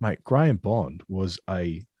 mate, Graham Bond was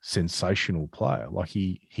a sensational player. Like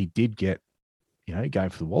he did get, game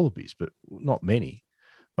for the Wallabies, but not many.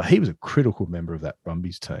 But he was a critical member of that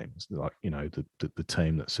Brumbies team, like the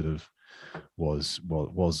team that sort of was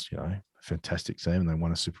a fantastic team, and they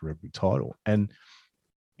won a Super Rugby title. And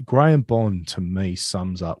Graham Bond to me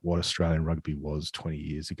sums up what Australian rugby was 20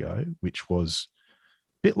 years ago, which was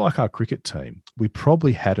a bit like our cricket team. We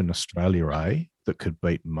probably had an Australia A that could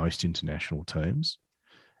beat most international teams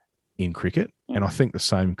in cricket, and I think the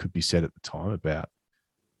same could be said at the time about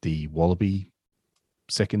the Wallaby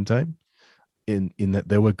second team. In that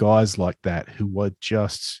there were guys like that who were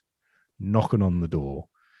just knocking on the door,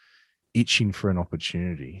 itching for an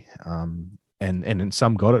opportunity. And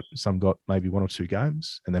some got it, some got maybe one or two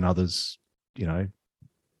games, and then others,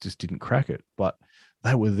 just didn't crack it. But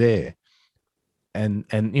they were there. And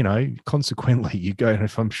consequently, you go, and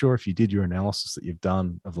I'm sure if you did your analysis that you've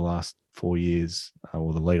done of the last 4 years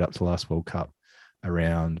or the lead up to the last World Cup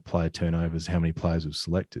around player turnovers, how many players we've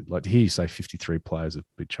selected, like to hear you say 53 players have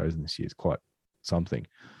been chosen this year is quite something.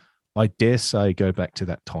 I dare say go back to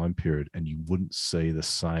that time period and you wouldn't see the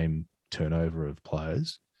same turnover of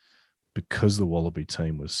players, because the Wallaby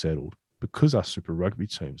team was settled, because our Super Rugby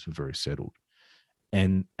teams were very settled.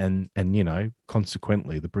 And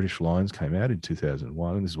consequently, the British Lions came out in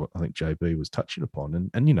 2001, and this is what I think JB was touching upon.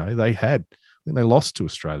 And they had, I think they lost to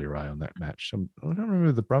Australia A on that match. I don't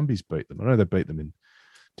remember the Brumbies beat them. I know they beat them in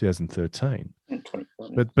 2013.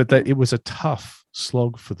 But it was a tough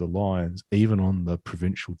slog for the Lions, even on the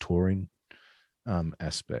provincial touring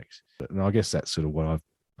aspect. And I guess that's sort of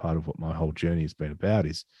part of what my whole journey has been about,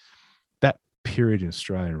 is that period in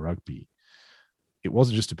Australian rugby. It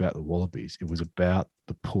wasn't just about the Wallabies. It was about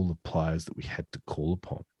the pool of players that we had to call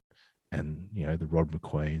upon. And, the Rod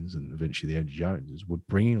McQueens and eventually the Andy Joneses were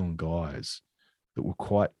bringing on guys that were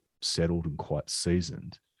quite settled and quite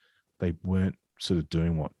seasoned. They weren't sort of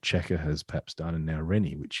doing what Checker has perhaps done and now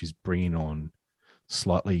Rennie, which is bringing on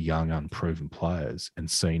slightly young, unproven players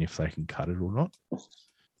and seeing if they can cut it or not.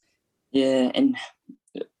 Yeah, and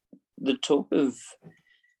the talk of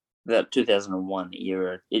that 2001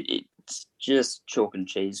 era, it's just chalk and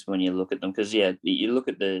cheese when you look at them, because, you look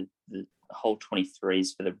at the whole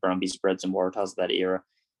 23s for the Brumbies, Reds and Waratahs of that era,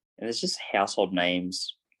 and there's just household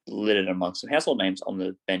names littered amongst them, household names on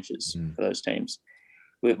the benches for those teams.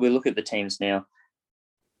 We look at the teams now.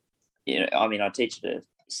 I teach at a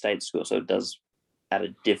state school, so it does at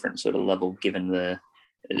a different sort of level, given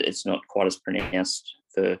it's not quite as pronounced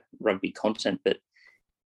for rugby content, but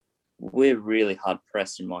we're really hard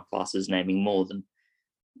pressed in my classes naming more than,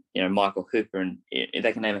 Michael Hooper, and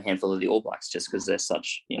they can name a handful of the All Blacks just because they're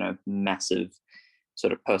such, massive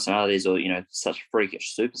sort of personalities, or, such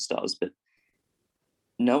freakish superstars, but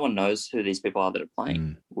no one knows who these people are that are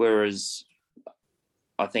playing. Whereas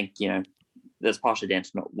I think, that's partially down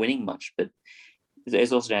to not winning much, but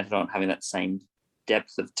there's also down to not having that same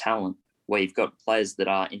depth of talent, where you've got players that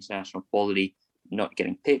are international quality not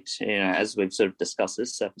getting picked. As we've sort of discussed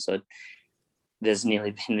this episode, there's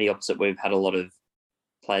nearly been the opposite. We've had a lot of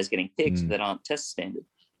players getting picked that aren't test standard.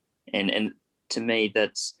 And to me,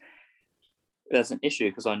 that's an issue,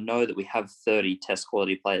 because I know that we have 30 test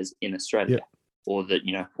quality players in Australia, or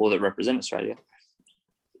that represent Australia.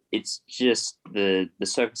 It's just the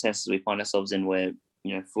circumstances we find ourselves in where,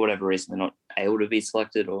 for whatever reason, they're not able to be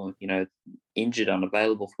selected, or, injured,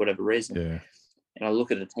 unavailable for whatever reason. Yeah. And I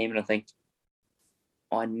look at the team and I think,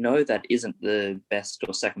 I know that isn't the best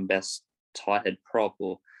or second best tight head prop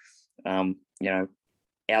or,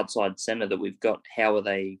 outside centre that we've got. How are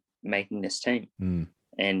they making this team?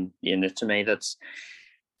 And, to me, that's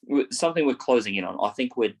something we're closing in on. I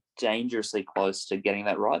think we're dangerously close to getting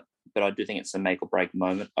that right, but I do think it's a make or break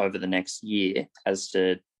moment over the next year as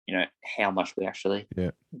to, how much we actually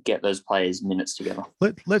get those players minutes together.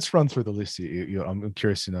 Let's run through the list here. I'm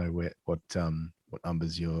curious to know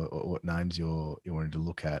numbers or what names you're wanting to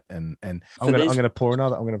look at. And I'm For gonna these- I'm gonna pour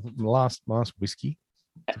another. I'm gonna put the last whiskey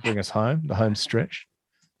to bring us home, the home stretch.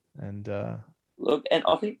 And Look, and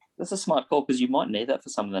I think that's a smart call because you might need that for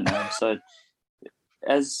some of the names. So,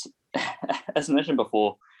 as mentioned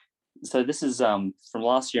before, so this is from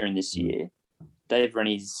last year and this year. Dave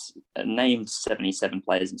Rennie's named 77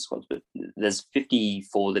 players in squads, but there's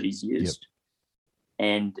 54 that he's used.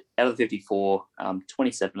 And out of the 54,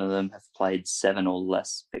 27 of them have played 7 or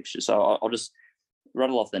less fixtures. So I'll just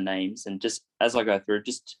rattle off the names, and just as I go through,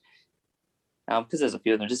 just because there's a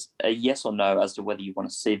few of them, just a yes or no as to whether you want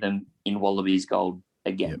to see them in Wallabies gold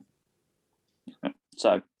again. Yep.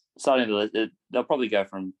 So starting the list, they'll probably go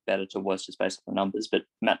from better to worse just based on the numbers, but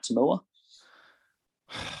Matt Tamua.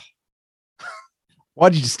 Why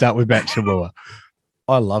did you start with Matt Tamua?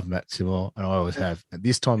 I love Matt Tamua, and I always have. At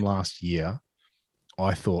this time last year,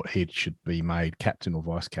 I thought he should be made captain or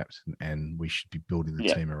vice captain, and we should be building the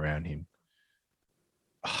team around him.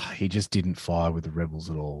 He just didn't fire with the Rebels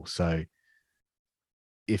at all. So,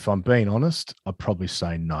 if I'm being honest, I'd probably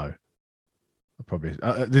say no.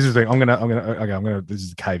 This is the thing. I'm gonna. This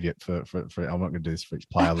is the caveat for. I'm not gonna do this for each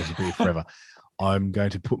player. This will be forever. I'm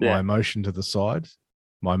going to put my emotion to the side.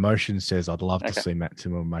 My emotion says I'd love to see Matt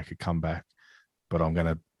Timmer make a comeback, but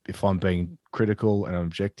if I'm being critical and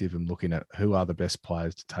objective and looking at who are the best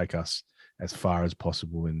players to take us as far as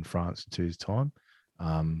possible in France in 2 years' time,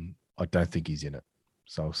 I don't think he's in it.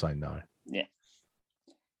 So I'll say no. Yeah.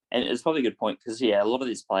 And it's probably a good point because, a lot of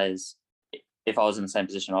these players, if I was in the same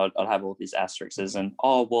position, I'd have all these asterisks and,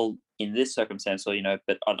 in this circumstance,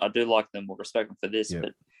 but I do like them or respect them for this. Yeah.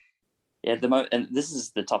 But and this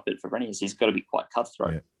is the tough bit for Rennie is he's got to be quite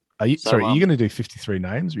cutthroat. Yeah. Are you going to do 53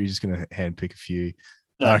 names, or are you just going to handpick a few?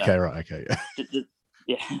 No, okay, right, okay.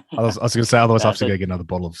 Yeah. I was going to say, otherwise I have to go get another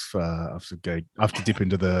bottle of. I have to dip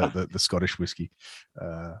into the Scottish whiskey.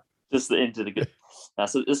 Just into the good.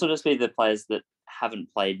 So this will just be the players that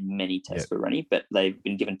haven't played many tests for Rennie, but they've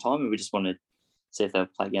been given time, and we just want to see if they'll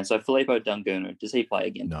play again. So Filippo Dungunu, does he play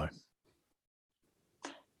again? No.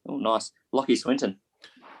 Oh, nice. Lockie Swinton.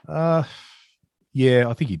 Yeah,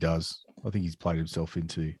 I think he does. I think he's played himself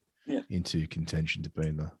into contention to be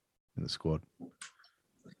in the squad.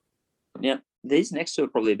 Yeah, these next two are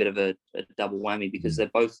probably a bit of a double whammy because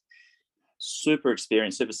they're both super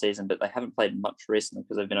experienced, super seasoned, but they haven't played much recently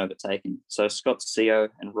because they've been overtaken. So Scott Seo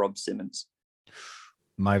and Rob Simmons.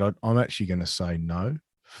 Mate, I'm actually going to say no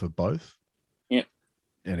for both. Yeah.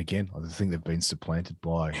 And again, I think they've been supplanted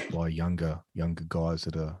by younger guys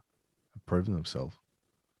that are proven themselves.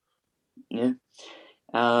 Yeah.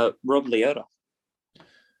 Rob Leota.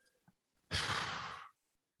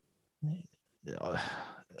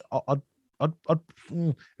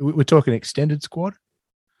 We're talking extended squad.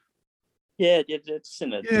 Yeah, it's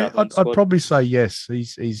in a. Yeah, I'd probably say yes.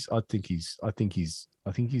 I think he's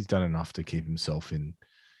done enough to keep himself in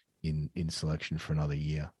selection for another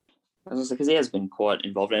year. Because he has been quite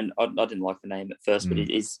involved, and I didn't like the name at first, but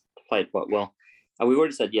he's played quite well. We've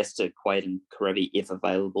already said yes to Quaid and Karevi if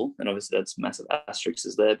available, and obviously that's massive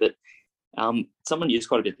asterisks there. But someone used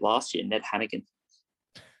quite a bit last year, Ned Hannigan.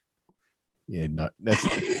 Yeah, no, that's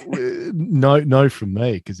no from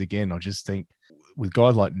me because again, I just think with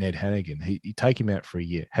guys like Ned Hannigan, you take him out for a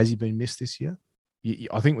year. Has he been missed this year?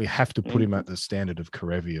 I think we have to put him at the standard of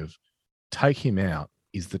Karevi of take him out.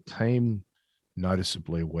 Is the team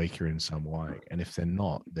noticeably weaker in some way? And if they're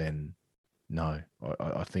not, then no.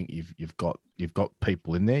 I think you've got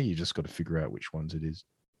people in there. You just got to figure out which ones it is.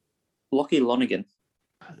 Lockie Lonergan.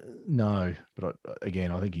 No, but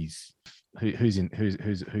again, I think he's who's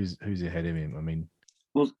ahead of him. I mean,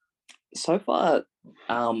 well, so far,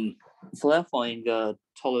 Folau Fainga,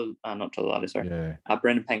 not Tolulade, sorry. Yeah.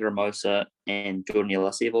 Brendan Pangaramosa and Jordan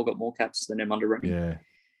Yalassi have all got more caps than him under Rennie. Yeah.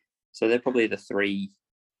 So they're probably the three.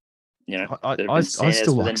 I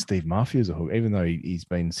still like Steve Murphy as a hook, even though he's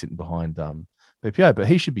been sitting behind BPA, but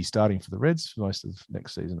he should be starting for the Reds for most of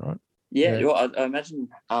next season, right? Yeah. Well, I imagine.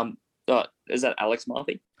 Is that Alex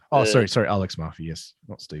Murphy? Oh, sorry, Alex Murphy. Yes,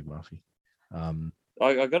 not Steve Murphy.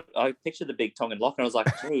 I pictured the big Tongan lock, and I was like,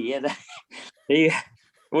 gee, he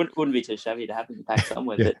wouldn't be too shabby to have in the pack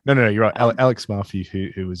somewhere. Yeah. But, no, you're right. Alex Murphy,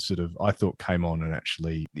 who was sort of, I thought came on and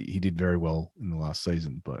actually he did very well in the last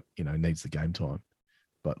season, but needs the game time.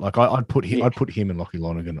 But like I'd put him and Lockie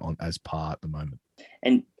Lonergan on as par at the moment.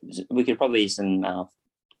 And we could probably some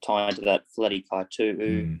tie into that Fletty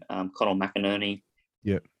Kaitu'u, Connell McInerney,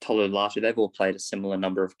 Tolu Latu. They've all played a similar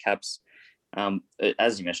number of caps.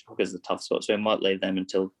 As you mentioned, Hooker's the tough spot, so we might leave them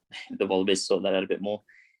until the Wallabies sort that out a bit more.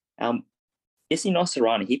 Isi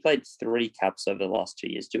Naisarani, he played 3 caps over the last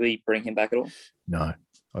 2 years. Do we bring him back at all? No.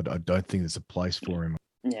 I don't think there's a place for him.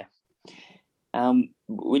 Yeah.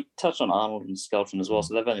 We touched on Arnold and Skelton as well,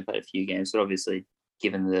 so they've only played a few games, but obviously,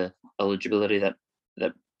 given the eligibility, that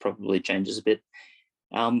probably changes a bit.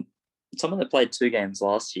 Someone that played 2 games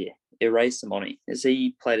last year, Irae Simoni, has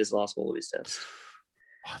he played his last Wallabies test?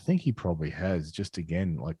 I think he probably has. Just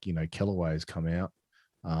again, like, you know, Kellaway has come out.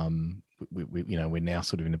 We you know, we're now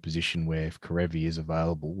sort of in a position where if Karevi is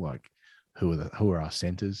available, like, who are our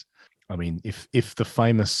centres? I mean, if the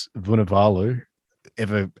famous Vunivalu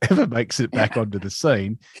ever makes it back onto the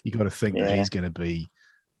scene, you got to think that he's going to be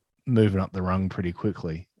moving up the rung pretty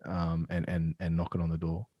quickly, and knocking on the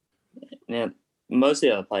door. Now, most of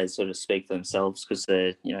the other players sort of speak for themselves because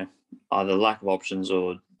they're, you know, either lack of options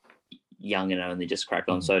or young and only just crack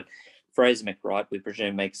on. So Fraser McWright, we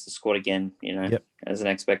presume, makes the squad again, you know, as an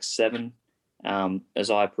X-7.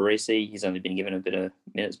 Isaiah Parisi, he's only been given a bit of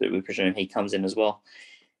minutes, but we presume he comes in as well.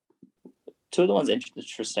 2 of the ones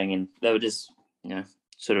interesting, and they were just, you know,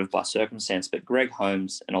 sort of by circumstance, but Greg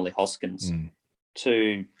Holmes and Ollie Hoskins,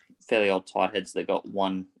 2 fairly old tight heads that got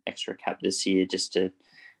 1 extra cap this year just to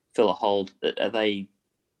fill a hole. Are they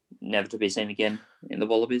never to be seen again in the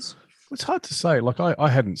Wallabies? It's hard to say. Like, I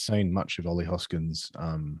hadn't seen much of Ollie Hoskins.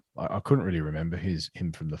 I couldn't really remember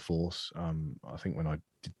him from the Force. I think when I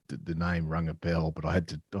did, the name rung a bell, but I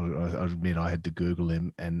admit I had to Google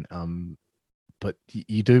him. And but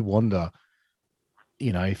you do wonder,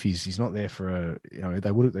 you know, if he's not there for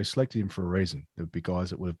they selected him for a reason. There would be guys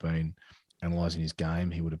that would have been analysing his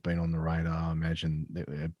game. He would have been on the radar. I imagine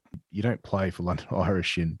you don't play for London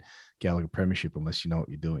Irish in Gallagher Premiership unless you know what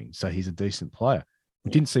you're doing. So he's a decent player. We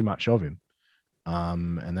didn't see much of him.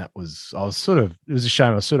 And it was a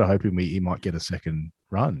shame. I was sort of hoping he might get a second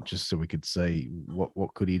run just so we could see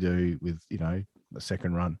what could he do with, you know, a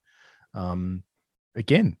second run.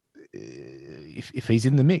 Again, if he's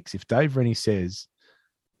in the mix, if Dave Rennie says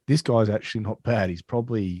this guy's actually not bad, he's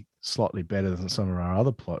probably slightly better than some of our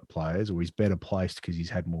other players, or he's better placed because he's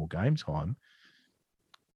had more game time,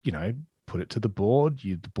 you know, put it to the board.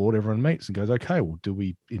 The board, everyone meets and goes, okay, well, do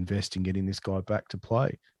we invest in getting this guy back to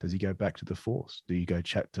play? Does he go back to the Force? Do you go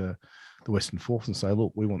chat to the Western Force and say,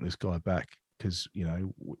 look, we want this guy back because, you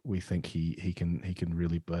know, we think he can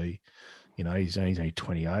really be, you know, he's only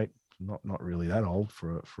 28, not really that old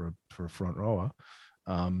for a front rower.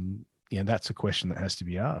 Yeah, that's a question that has to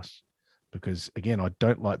be asked, because again, I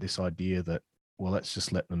don't like this idea that, well, let's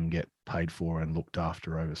just let them get paid for and looked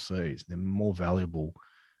after overseas. They're more valuable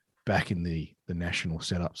back in the national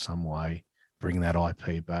setup some way, bring that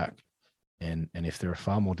IP back. And if they're a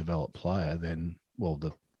far more developed player, then, well,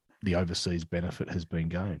 the overseas benefit has been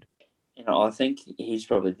gained. You know, I think he's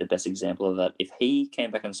probably the best example of that. If he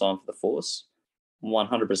came back and signed for the Force,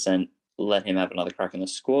 100% let him have another crack in the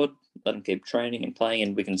squad, let him keep training and playing,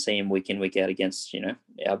 and we can see him week in, week out against, you know,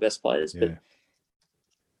 our best players. Yeah.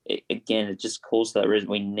 But again, it just calls for that reason.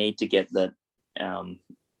 We need to get that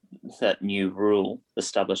that new rule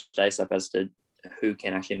established ASAP as to who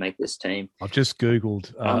can actually make this team. I've just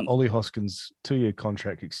Googled Ollie Hoskins' 2-year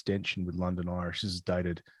contract extension with London Irish. This is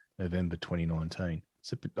dated November 2019.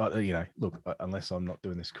 So, you know, look, unless I'm not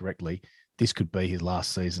doing this correctly, this could be his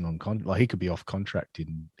last season on contract. Like, he could be off contract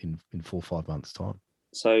in 4 or 5 months' time.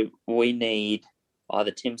 So we need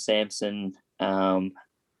either Tim Sampson,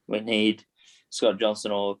 we need Scott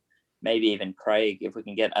Johnson, or maybe even Craig, if we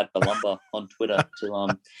can get at Balumba on Twitter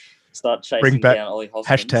to start chasing down Ollie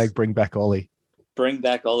Hoskins. Hashtag bring back Ollie. Bring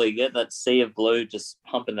back Ollie. Get that sea of blue just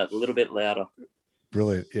pumping that a little bit louder.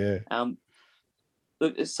 Brilliant, yeah.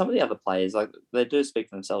 Look, some of the other players, like, they do speak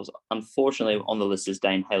for themselves. Unfortunately, on the list is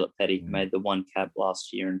Dane Haylett-Petty, who made the 1 cap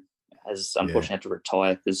last year and has unfortunately had to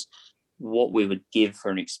retire, because what we would give for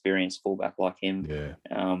an experienced fullback like him,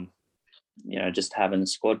 you know, just having the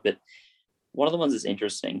squad. But one of the ones that's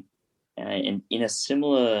interesting, and in a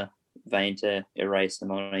similar vein to Irae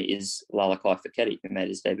Simoni, is Lalakai Foketi, who made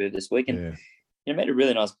his debut this week. And you know, made a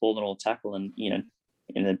really nice ball and all tackle, and, you know,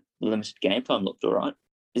 in the limited game time looked all right.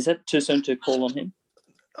 Is that too soon to call on him?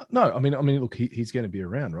 No, I mean, look, he's going to be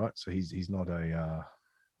around, right? So he's not a.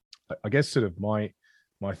 I guess sort of my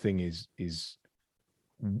thing is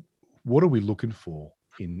what are we looking for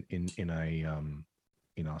in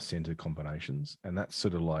our centre combinations, and that's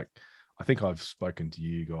sort of like, I think I've spoken to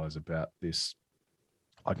you guys about this.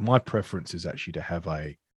 Like, my preference is actually to have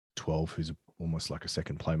a 12 who's almost like a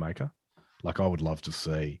second playmaker. Like, I would have loved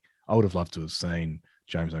to have seen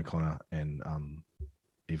James O'Connor and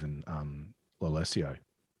even Lalesio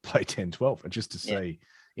play 10-12, and just to see,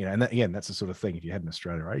 you know, and that, again, that's the sort of thing, if you had an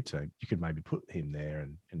Australia A team, you could maybe put him there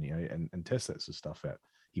and you know, and test that sort of stuff out.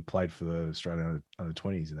 He played for the Australian under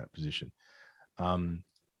 20s in that position.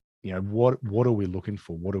 what are we looking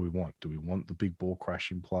for? What do we want? Do we want the big ball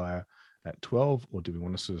crashing player at 12, or do we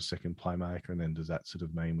want a sort of second playmaker? And then does that sort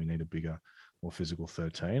of mean we need a bigger, more physical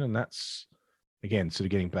 13? And that's, again, sort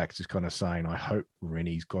of getting back to just kind of saying, I hope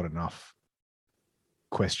Rennie's got enough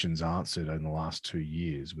questions answered in the last 2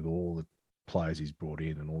 years with all the players he's brought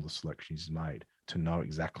in and all the selections he's made to know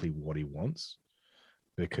exactly what he wants.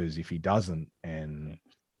 Because if he doesn't, and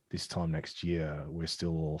this time next year, we're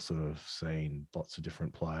still all sort of seeing lots of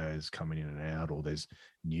different players coming in and out, or there's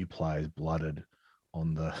new players blooded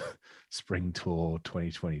on the spring tour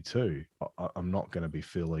 2022, I'm not going to be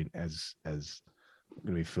feeling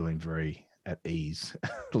very at ease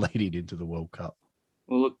leading into the World Cup.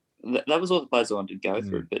 Well, look, that was all the players I wanted to go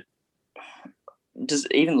through, but just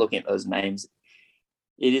even looking at those names,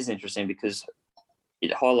 it is interesting because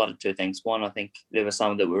it highlighted two things. One, I think there were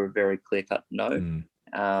some that were very clear-cut no,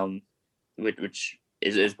 which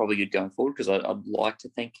is probably good going forward, because I'd like to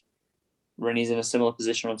think Rennie's in a similar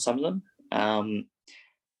position on some of them.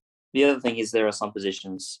 The other thing is there are some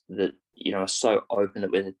positions that, are so open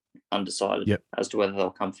that we're undecided as to whether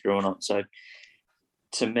they'll come through or not. So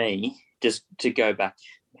to me, just to go back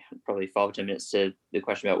probably 5 or 10 minutes to the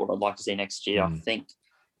question about what I'd like to see next year, I think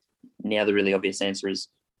now the really obvious answer is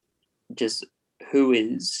just who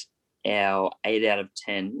is our 8 out of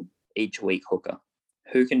 10 each week hooker?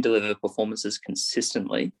 Who can deliver performances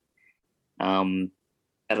consistently at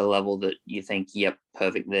a level that you think, yep,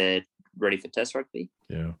 perfect, they're ready for Test rugby?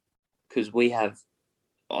 Yeah. Because we have,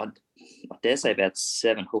 I dare say, about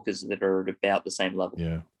 7 hookers that are at about the same level.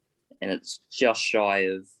 Yeah. And it's just shy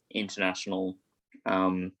of international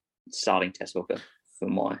starting Test hooker for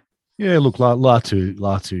my. Yeah, look, Latu,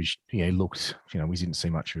 looked, we didn't see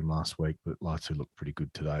much of him last week, but Latu looked pretty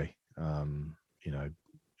good today. The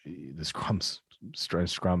scrum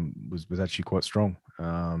was actually quite strong.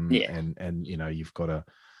 And you've got to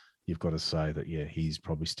say that, he's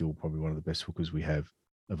probably one of the best hookers we have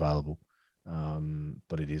available.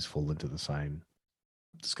 But it is fall into the same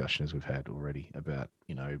discussion as we've had already about,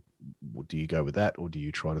 do you go with that, or do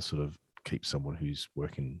you try to sort of keep someone who's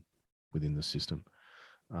working within the system?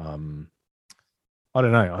 I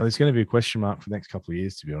don't know. There's going to be a question mark for the next couple of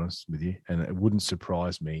years, to be honest with you. And it wouldn't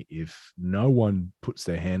surprise me if no one puts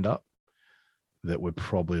their hand up that we're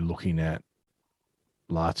probably looking at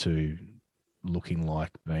Latu looking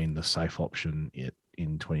like being the safe option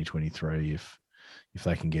in 2023 if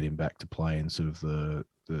they can get him back to play in sort of the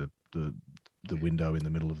window in the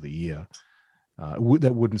middle of the year.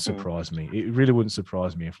 That wouldn't surprise me. It really wouldn't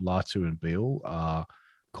surprise me if Latu and Beale are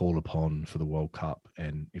called upon for the World Cup,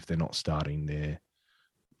 and if they're not starting, they're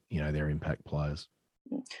impact players.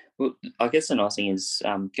 Well, I guess the nice thing is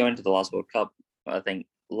going to the last World Cup, I think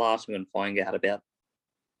Latu and Feinger had about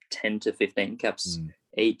 10 to 15 caps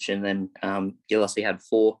each, and then Gillespie had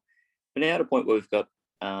 4. We're now at a point where we've got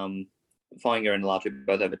Feinger and Latu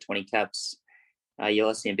both over 20 caps.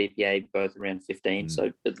 Gillespie and BPA both around 15.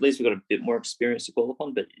 So at least we've got a bit more experience to call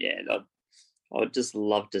upon. But I'd just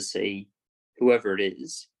love to see whoever it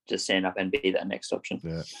is just stand up and be that next option.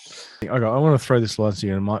 Yeah. Okay, I want to throw this last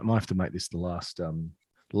year, and might have to make this the last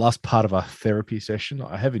part of our therapy session.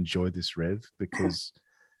 I have enjoyed this, Rev, because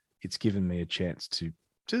it's given me a chance to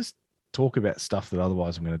just talk about stuff that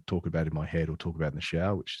otherwise I'm going to talk about in my head or talk about in the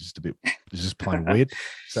shower, which is just plain weird.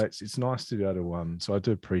 So it's nice to be able to. So I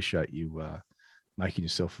do appreciate you making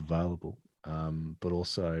yourself available, but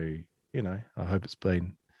also, I hope it's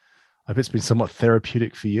been somewhat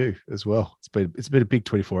therapeutic for you as well. It's been a big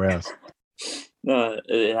 24 hours. No,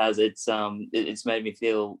 it has. It's made me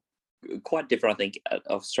feel quite different. I think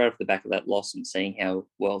straight off the back of that loss and seeing how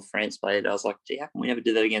well France played, I was like, gee, how can we never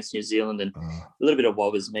do that against New Zealand? And a little bit of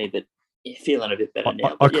what was me, but feeling a bit better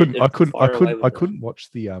now. I couldn't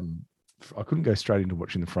watch the I couldn't go straight into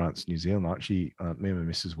watching the France New Zealand. I actually, me and my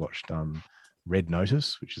missus watched Red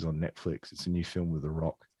Notice, which is on Netflix. It's a new film with The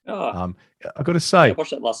Rock. I got to say, I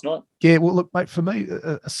watched that last night. Yeah, well, look, mate, for me,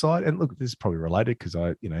 aside, and look, this is probably related because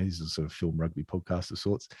this is a sort of film rugby podcast of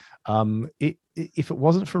sorts. If it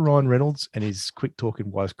wasn't for Ryan Reynolds and his quick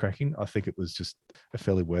talking, wisecracking, I think it was just a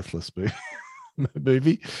fairly worthless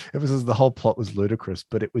movie. It was the whole plot was ludicrous,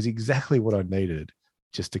 but it was exactly what I needed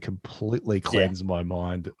just to completely cleanse my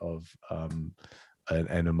mind of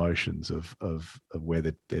and emotions of where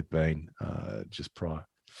they've been just prior.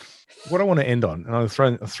 What I want to end on, and I'm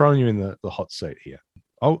throwing you in the hot seat here.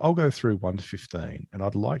 I'll go through 1 to 15, and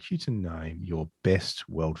I'd like you to name your best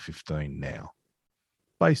World 15 now,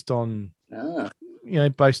 based on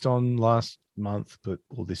last month,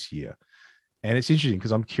 or this year. And it's interesting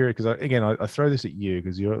because I'm curious because I throw this at you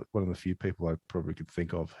because you're one of the few people I probably could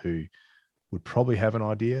think of who would probably have an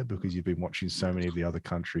idea because you've been watching so many of the other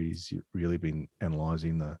countries. You've really been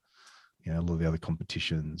analysing a lot of the other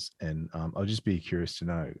competitions, and I'll just be curious to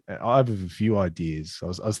know. I have a few ideas. I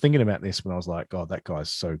was thinking about this when I was like, God, that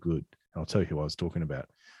guy's so good. And I'll tell you who I was talking about.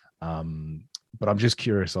 But I'm just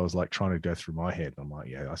curious. I was like trying to go through my head. And I'm like,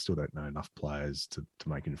 yeah, I still don't know enough players to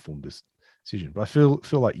make an informed decision. But I feel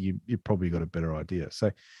like you probably got a better idea.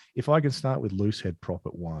 So if I can start with loose head prop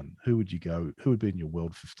at 1, who would you go? Who would be in your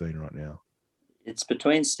world 15 right now? It's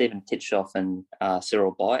between Stephen Kitchoff and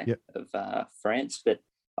Cyril Bay of France, but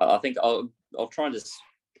I think I'll try and just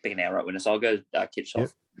pick an outright winner. So I'll go Kitchoff.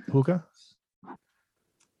 Yep. Hooker?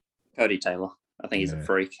 Cody Taylor. I think he's a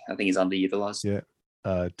freak. I think he's underutilized.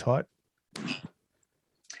 Yeah. Tight?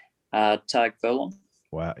 Tag Furlong.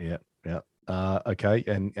 Wow. Yeah. Okay.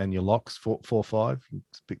 And your locks, 4-5?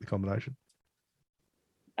 Pick the combination.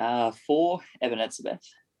 4, Evan Etzebeth.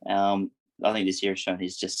 I think this year has shown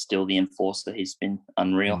he's just still the enforcer. He's been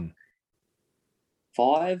unreal.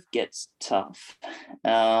 5 gets tough.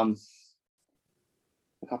 I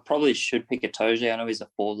probably should pick a Toje. I know he's a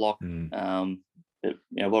 4 lock. But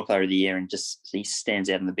World Player of the Year, and just he stands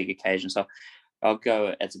out in the big occasion. So I'll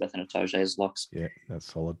go Etzebeth and Toje as locks. Yeah, that's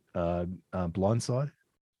solid. Blindside?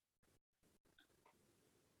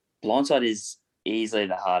 Blindside is easily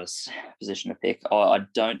the hardest position to pick. I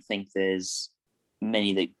don't think there's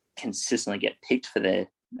many that consistently get picked for their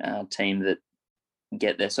team that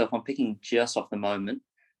get there. So if I'm picking just off the moment,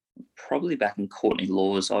 probably back in Courtney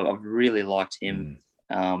Laws. I've really liked him.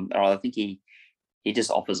 I think he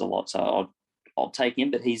just offers a lot. So I'll take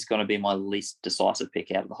him, but he's going to be my least decisive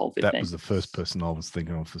pick out of the whole 15. That was the first person I was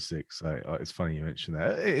thinking of for 6. So it's funny you mentioned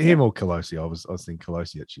that. Him or Colosi. I was thinking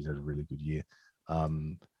Colosi actually had a really good year.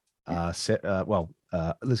 Let's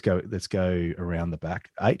go around the back.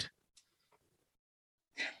 8.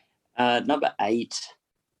 Number 8.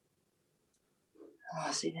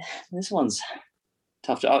 Oh, see, this one's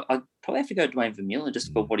tough. I probably have to go Dwayne Vermeulen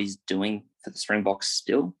just for what he's doing for the Springboks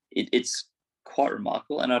still. It's quite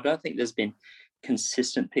remarkable, and I don't think there's been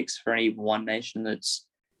consistent picks for any one nation that's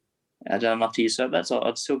done enough to usurp that, so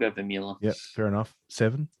I'd still go Vermeulen. Yep, fair enough.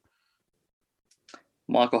 7.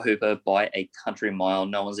 Michael Hooper by a country mile.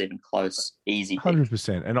 No one's even close. Easy pick.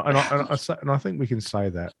 100%. And I think we can say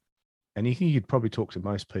that. And you think you'd probably talk to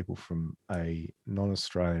most people from a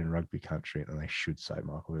non-Australian rugby country, and they should say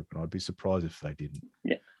Michael Hooper. And I'd be surprised if they didn't.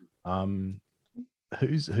 Yeah.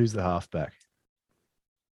 Who's the halfback?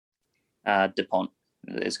 Dupont.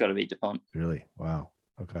 It's got to be Dupont. Really? Wow.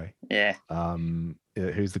 Okay. Yeah.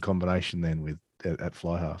 Who's the combination then with at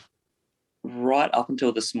fly half? Right up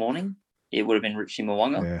until this morning, it would have been Richie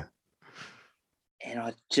Mwanga. Yeah. And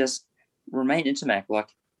I just remain Intermac. Like,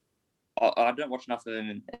 I don't watch enough of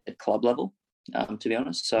him at club level, to be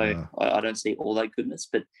honest. So I don't see all that goodness.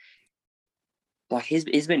 But like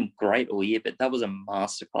he's been great all year. But that was a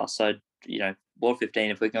masterclass. So World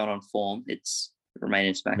 15. If we're going on form, it's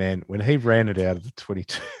remain Intermac. Man, when he ran it out of the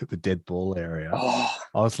 22, the dead ball area, I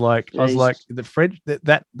was like the French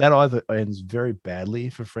that either ends very badly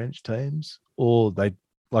for French teams, or they.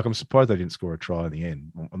 Like, I'm surprised they didn't score a try in the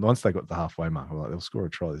end. And once they got the halfway mark, I'm like, they'll score a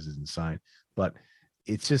try. This is insane. But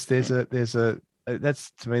it's just that's to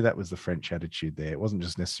me, that was the French attitude there. It wasn't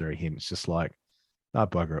just necessarily him. It's just like, no,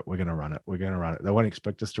 bugger it. We're going to run it. We're going to run it. They won't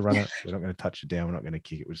expect us to run it. We're not going to touch it down. We're not going to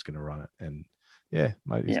kick it. We're just going to run it. And yeah,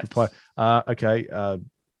 mate, he's a good player. Okay.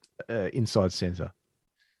 Inside centre.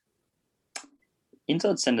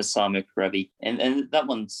 Inside centre, Samu Karevi. And that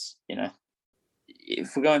one's,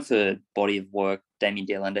 if we're going for body of work, Damien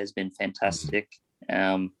Dealande has been fantastic.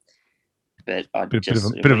 But I bit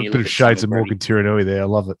of shades of Morgan Tirinui there. I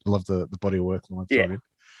love it. I love the body of work line. Yeah.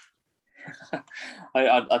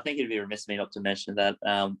 I think it'd be remiss of me not to mention that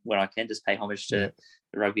when I can just pay homage to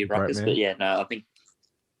the rugby ruckus. But I think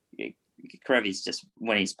Karevi's just,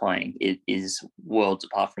 when he's playing, it is worlds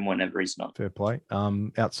apart from whenever he's not. Fair play.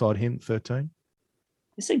 Outside him, 13.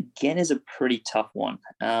 This again is a pretty tough one.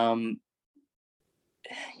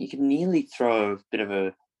 You can nearly throw a bit of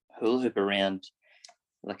a hula hoop around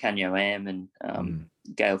Lacanio Am and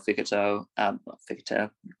Gail Ficco.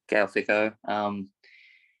 Gail Ficco.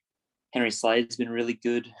 Henry Slade's been really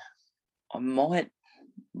good. I might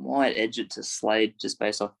edge it to Slade just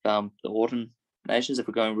based off the Autumn Nations if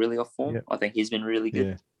we're going really off form. Yep. I think he's been really good.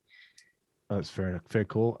 Yeah. That's fair enough. Fair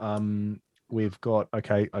call. We've got,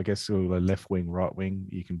 I guess we'll left wing, right wing.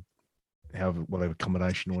 You can have whatever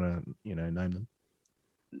combination you want to, name them.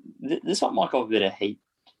 This one might go a bit of heat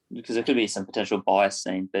because there could be some potential bias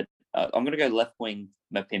seen, but I'm going to go left wing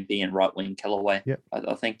Mapimpi and right wing Kellaway. Yep.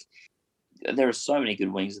 I think there are so many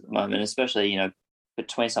good wings at the moment, especially,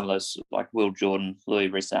 between some of those, like Will Jordan, Louis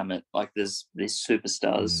Rees-Zammit, like there's these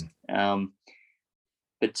superstars.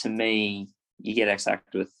 But to me, you get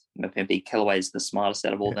X-Actor with Mapimpi. Kellaway's the smartest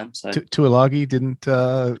out of all them. So Tuilagi didn't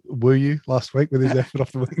woo you last week with his effort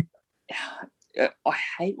off the wing. I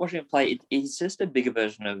hate watching him play. He's just a bigger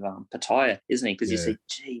version of Pataya, isn't he? Because you see,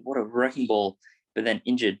 gee, what a wrecking ball, but then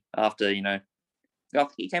injured after,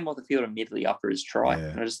 after he came off the field immediately after his try. Yeah.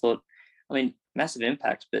 And I just thought, I mean, massive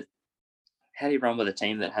impact, but how do you run with a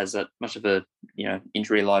team that has that much of a,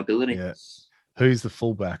 injury liability? Yeah. Who's the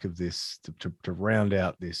fullback of this to round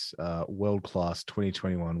out this world-class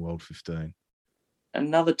 2021 World 15?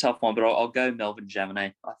 Another tough one, but I'll go Melvin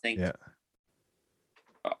Jaminet. I think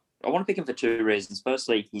I want to pick him for two reasons.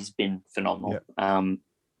 Firstly, he's been phenomenal. Yep.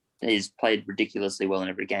 He's played ridiculously well in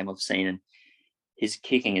every game I've seen, and his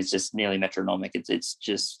kicking is just nearly metronomic. It's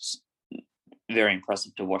just very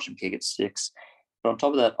impressive to watch him kick at 6. But on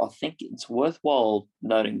top of that, I think it's worthwhile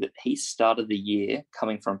noting that he started the year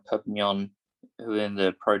coming from Perpignan, who are in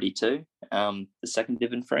the Pro D2, the second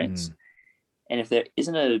div in France. And if there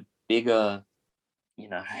isn't a bigger,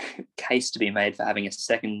 case to be made for having a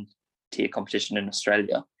second tier competition in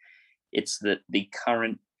Australia, it's that the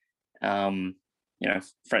current,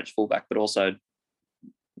 French fullback, but also,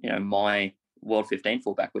 my World 15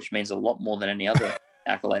 fullback, which means a lot more than any other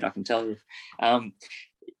accolade I can tell you,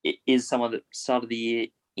 it is someone that started the year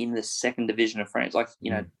in the second division of France. Like,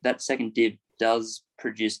 that second div does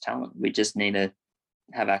produce talent. We just need to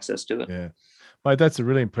have access to it. Yeah. Mate, that's a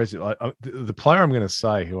really impressive. The player I'm going to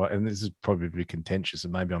say, and this is probably a bit contentious,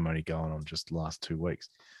 and maybe I'm only going on just the last 2 weeks.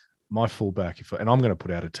 My fullback, and I'm going to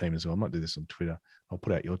put out a team as well. I might do this on Twitter. I'll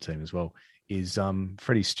put out your team as well. Is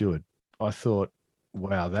Freddie Stewart. I thought,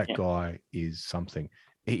 wow, that guy is something.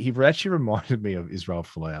 He actually reminded me of Israel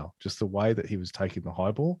Folau, just the way that he was taking the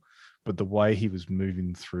high ball, but the way he was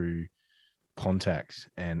moving through contacts,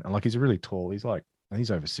 and like he's really tall. He's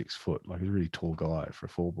over 6 foot, like he's a really tall guy for a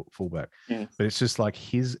fullback. Yeah. But it's just like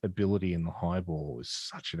his ability in the high ball is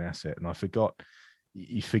such an asset. And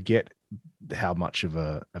you forget how much of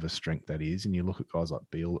a strength that is. And you look at guys like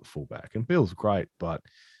Beale at fullback, and Beale's great, but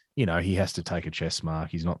he has to take a chest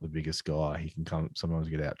mark. He's not the biggest guy. He can sometimes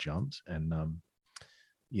get out jumped. And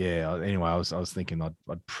anyway, I was thinking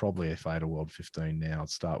I'd probably, if I had a World 15 now, I'd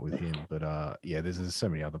start with him. But there's so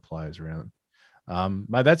many other players around.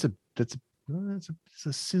 Mate, that's a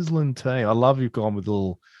sizzling team. I love you've gone with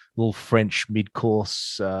little French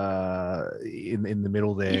mid-course in the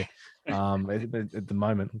middle there. At the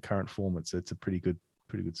moment, in current form, it's a pretty good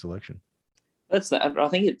selection. I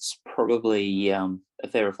think it's probably a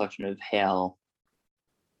fair reflection of how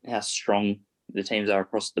strong the teams are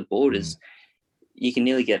across the board. Is you can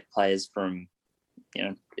nearly get players from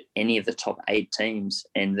any of the top 8 teams,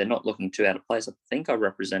 and they're not looking too out of place. I think I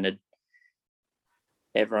represented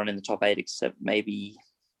everyone in the top 8 except maybe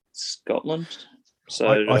Scotland. So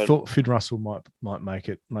I thought Finn Russell might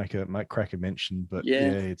crack a mention, but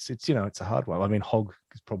it's a hard one. I mean, Hogg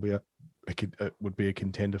is probably would be a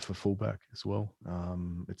contender for fullback as well.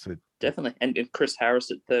 Definitely, and Chris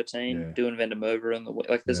Harris at 13, doing Van der Merwe and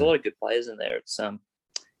there's a lot of good players in there. It's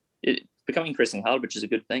becoming increasingly hard, which is a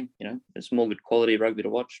good thing. It's more good quality rugby to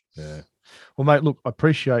watch. Yeah. Well, mate, look, I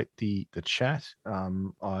appreciate the chat.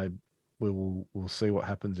 We'll see what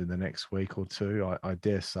happens in the next week or two. I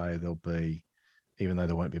dare say there'll be, even though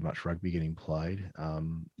there won't be much rugby getting played,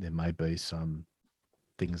 there may be some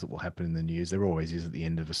things that will happen in the news. There always is at the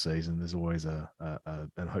end of a season. There's always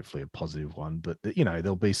and hopefully a positive one. But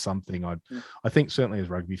there'll be something. I think certainly as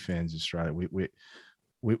rugby fans in Australia,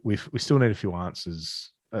 we still need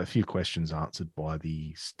a few questions answered by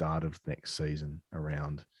the start of next season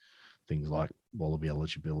around things like Wallaby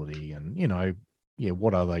eligibility and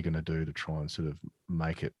what are they going to do to try and sort of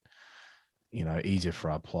make it easier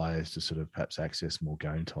for our players to sort of perhaps access more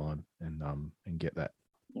game time and get that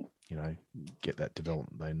get that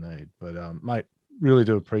development they need. But mate, really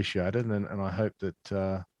do appreciate it, and I hope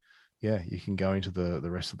that you can go into the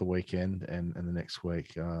rest of the weekend and the next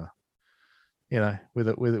week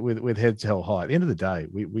with heads held high. At the end of the day,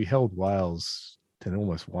 we held Wales and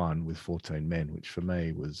almost won with 14 men, which for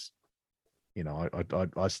me was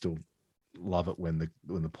I still love it when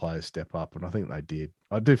the players step up, and I think they did.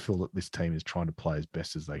 I do feel that this team is trying to play as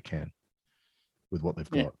best as they can with what they've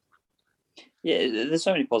got. Yeah, there's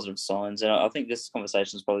so many positive signs, and I think this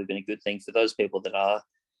conversation has probably been a good thing for those people that are,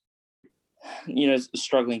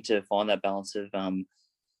 struggling to find that balance of,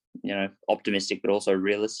 optimistic but also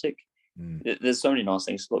realistic. There's so many nice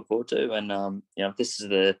things to look forward to, and if this is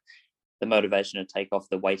the motivation to take off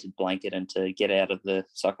the weighted blanket and to get out of the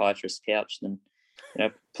psychiatrist's couch, then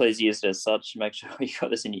please use it as such. Make sure you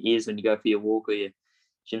got this in your ears when you go for your walk or your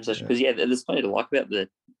gym session. Because there's plenty to like about the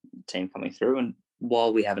team coming through, and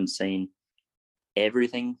while we haven't seen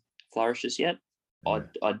everything flourish just yet, I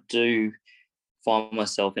do find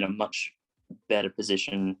myself in a much better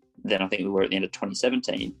position than I think we were at the end of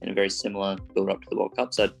 2017 in a very similar build up to the World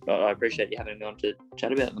Cup. So I appreciate you having me on to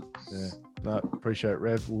chat about them. Yeah, no, appreciate it,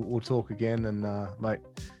 Rev. We'll talk again, and mate,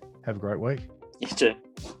 have a great week. You too.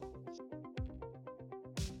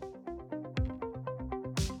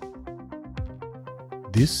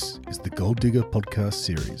 This is the Gold Digger podcast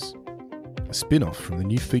series, a spin-off from the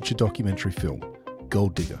new feature documentary film,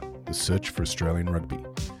 Gold Digger, The Search for Australian Rugby,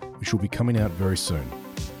 which will be coming out very soon.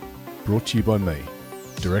 Brought to you by me,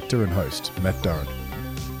 director and host Matt Durran.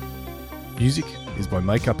 Music is by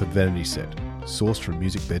Makeup and Vanity Set, sourced from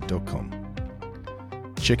musicbed.com.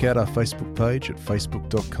 Check out our Facebook page at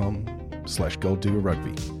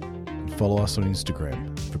facebook.com/golddiggerrugby and follow us on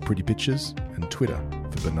Instagram for pretty pictures and Twitter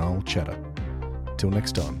for banal chatter. Till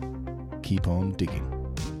next time, keep on digging.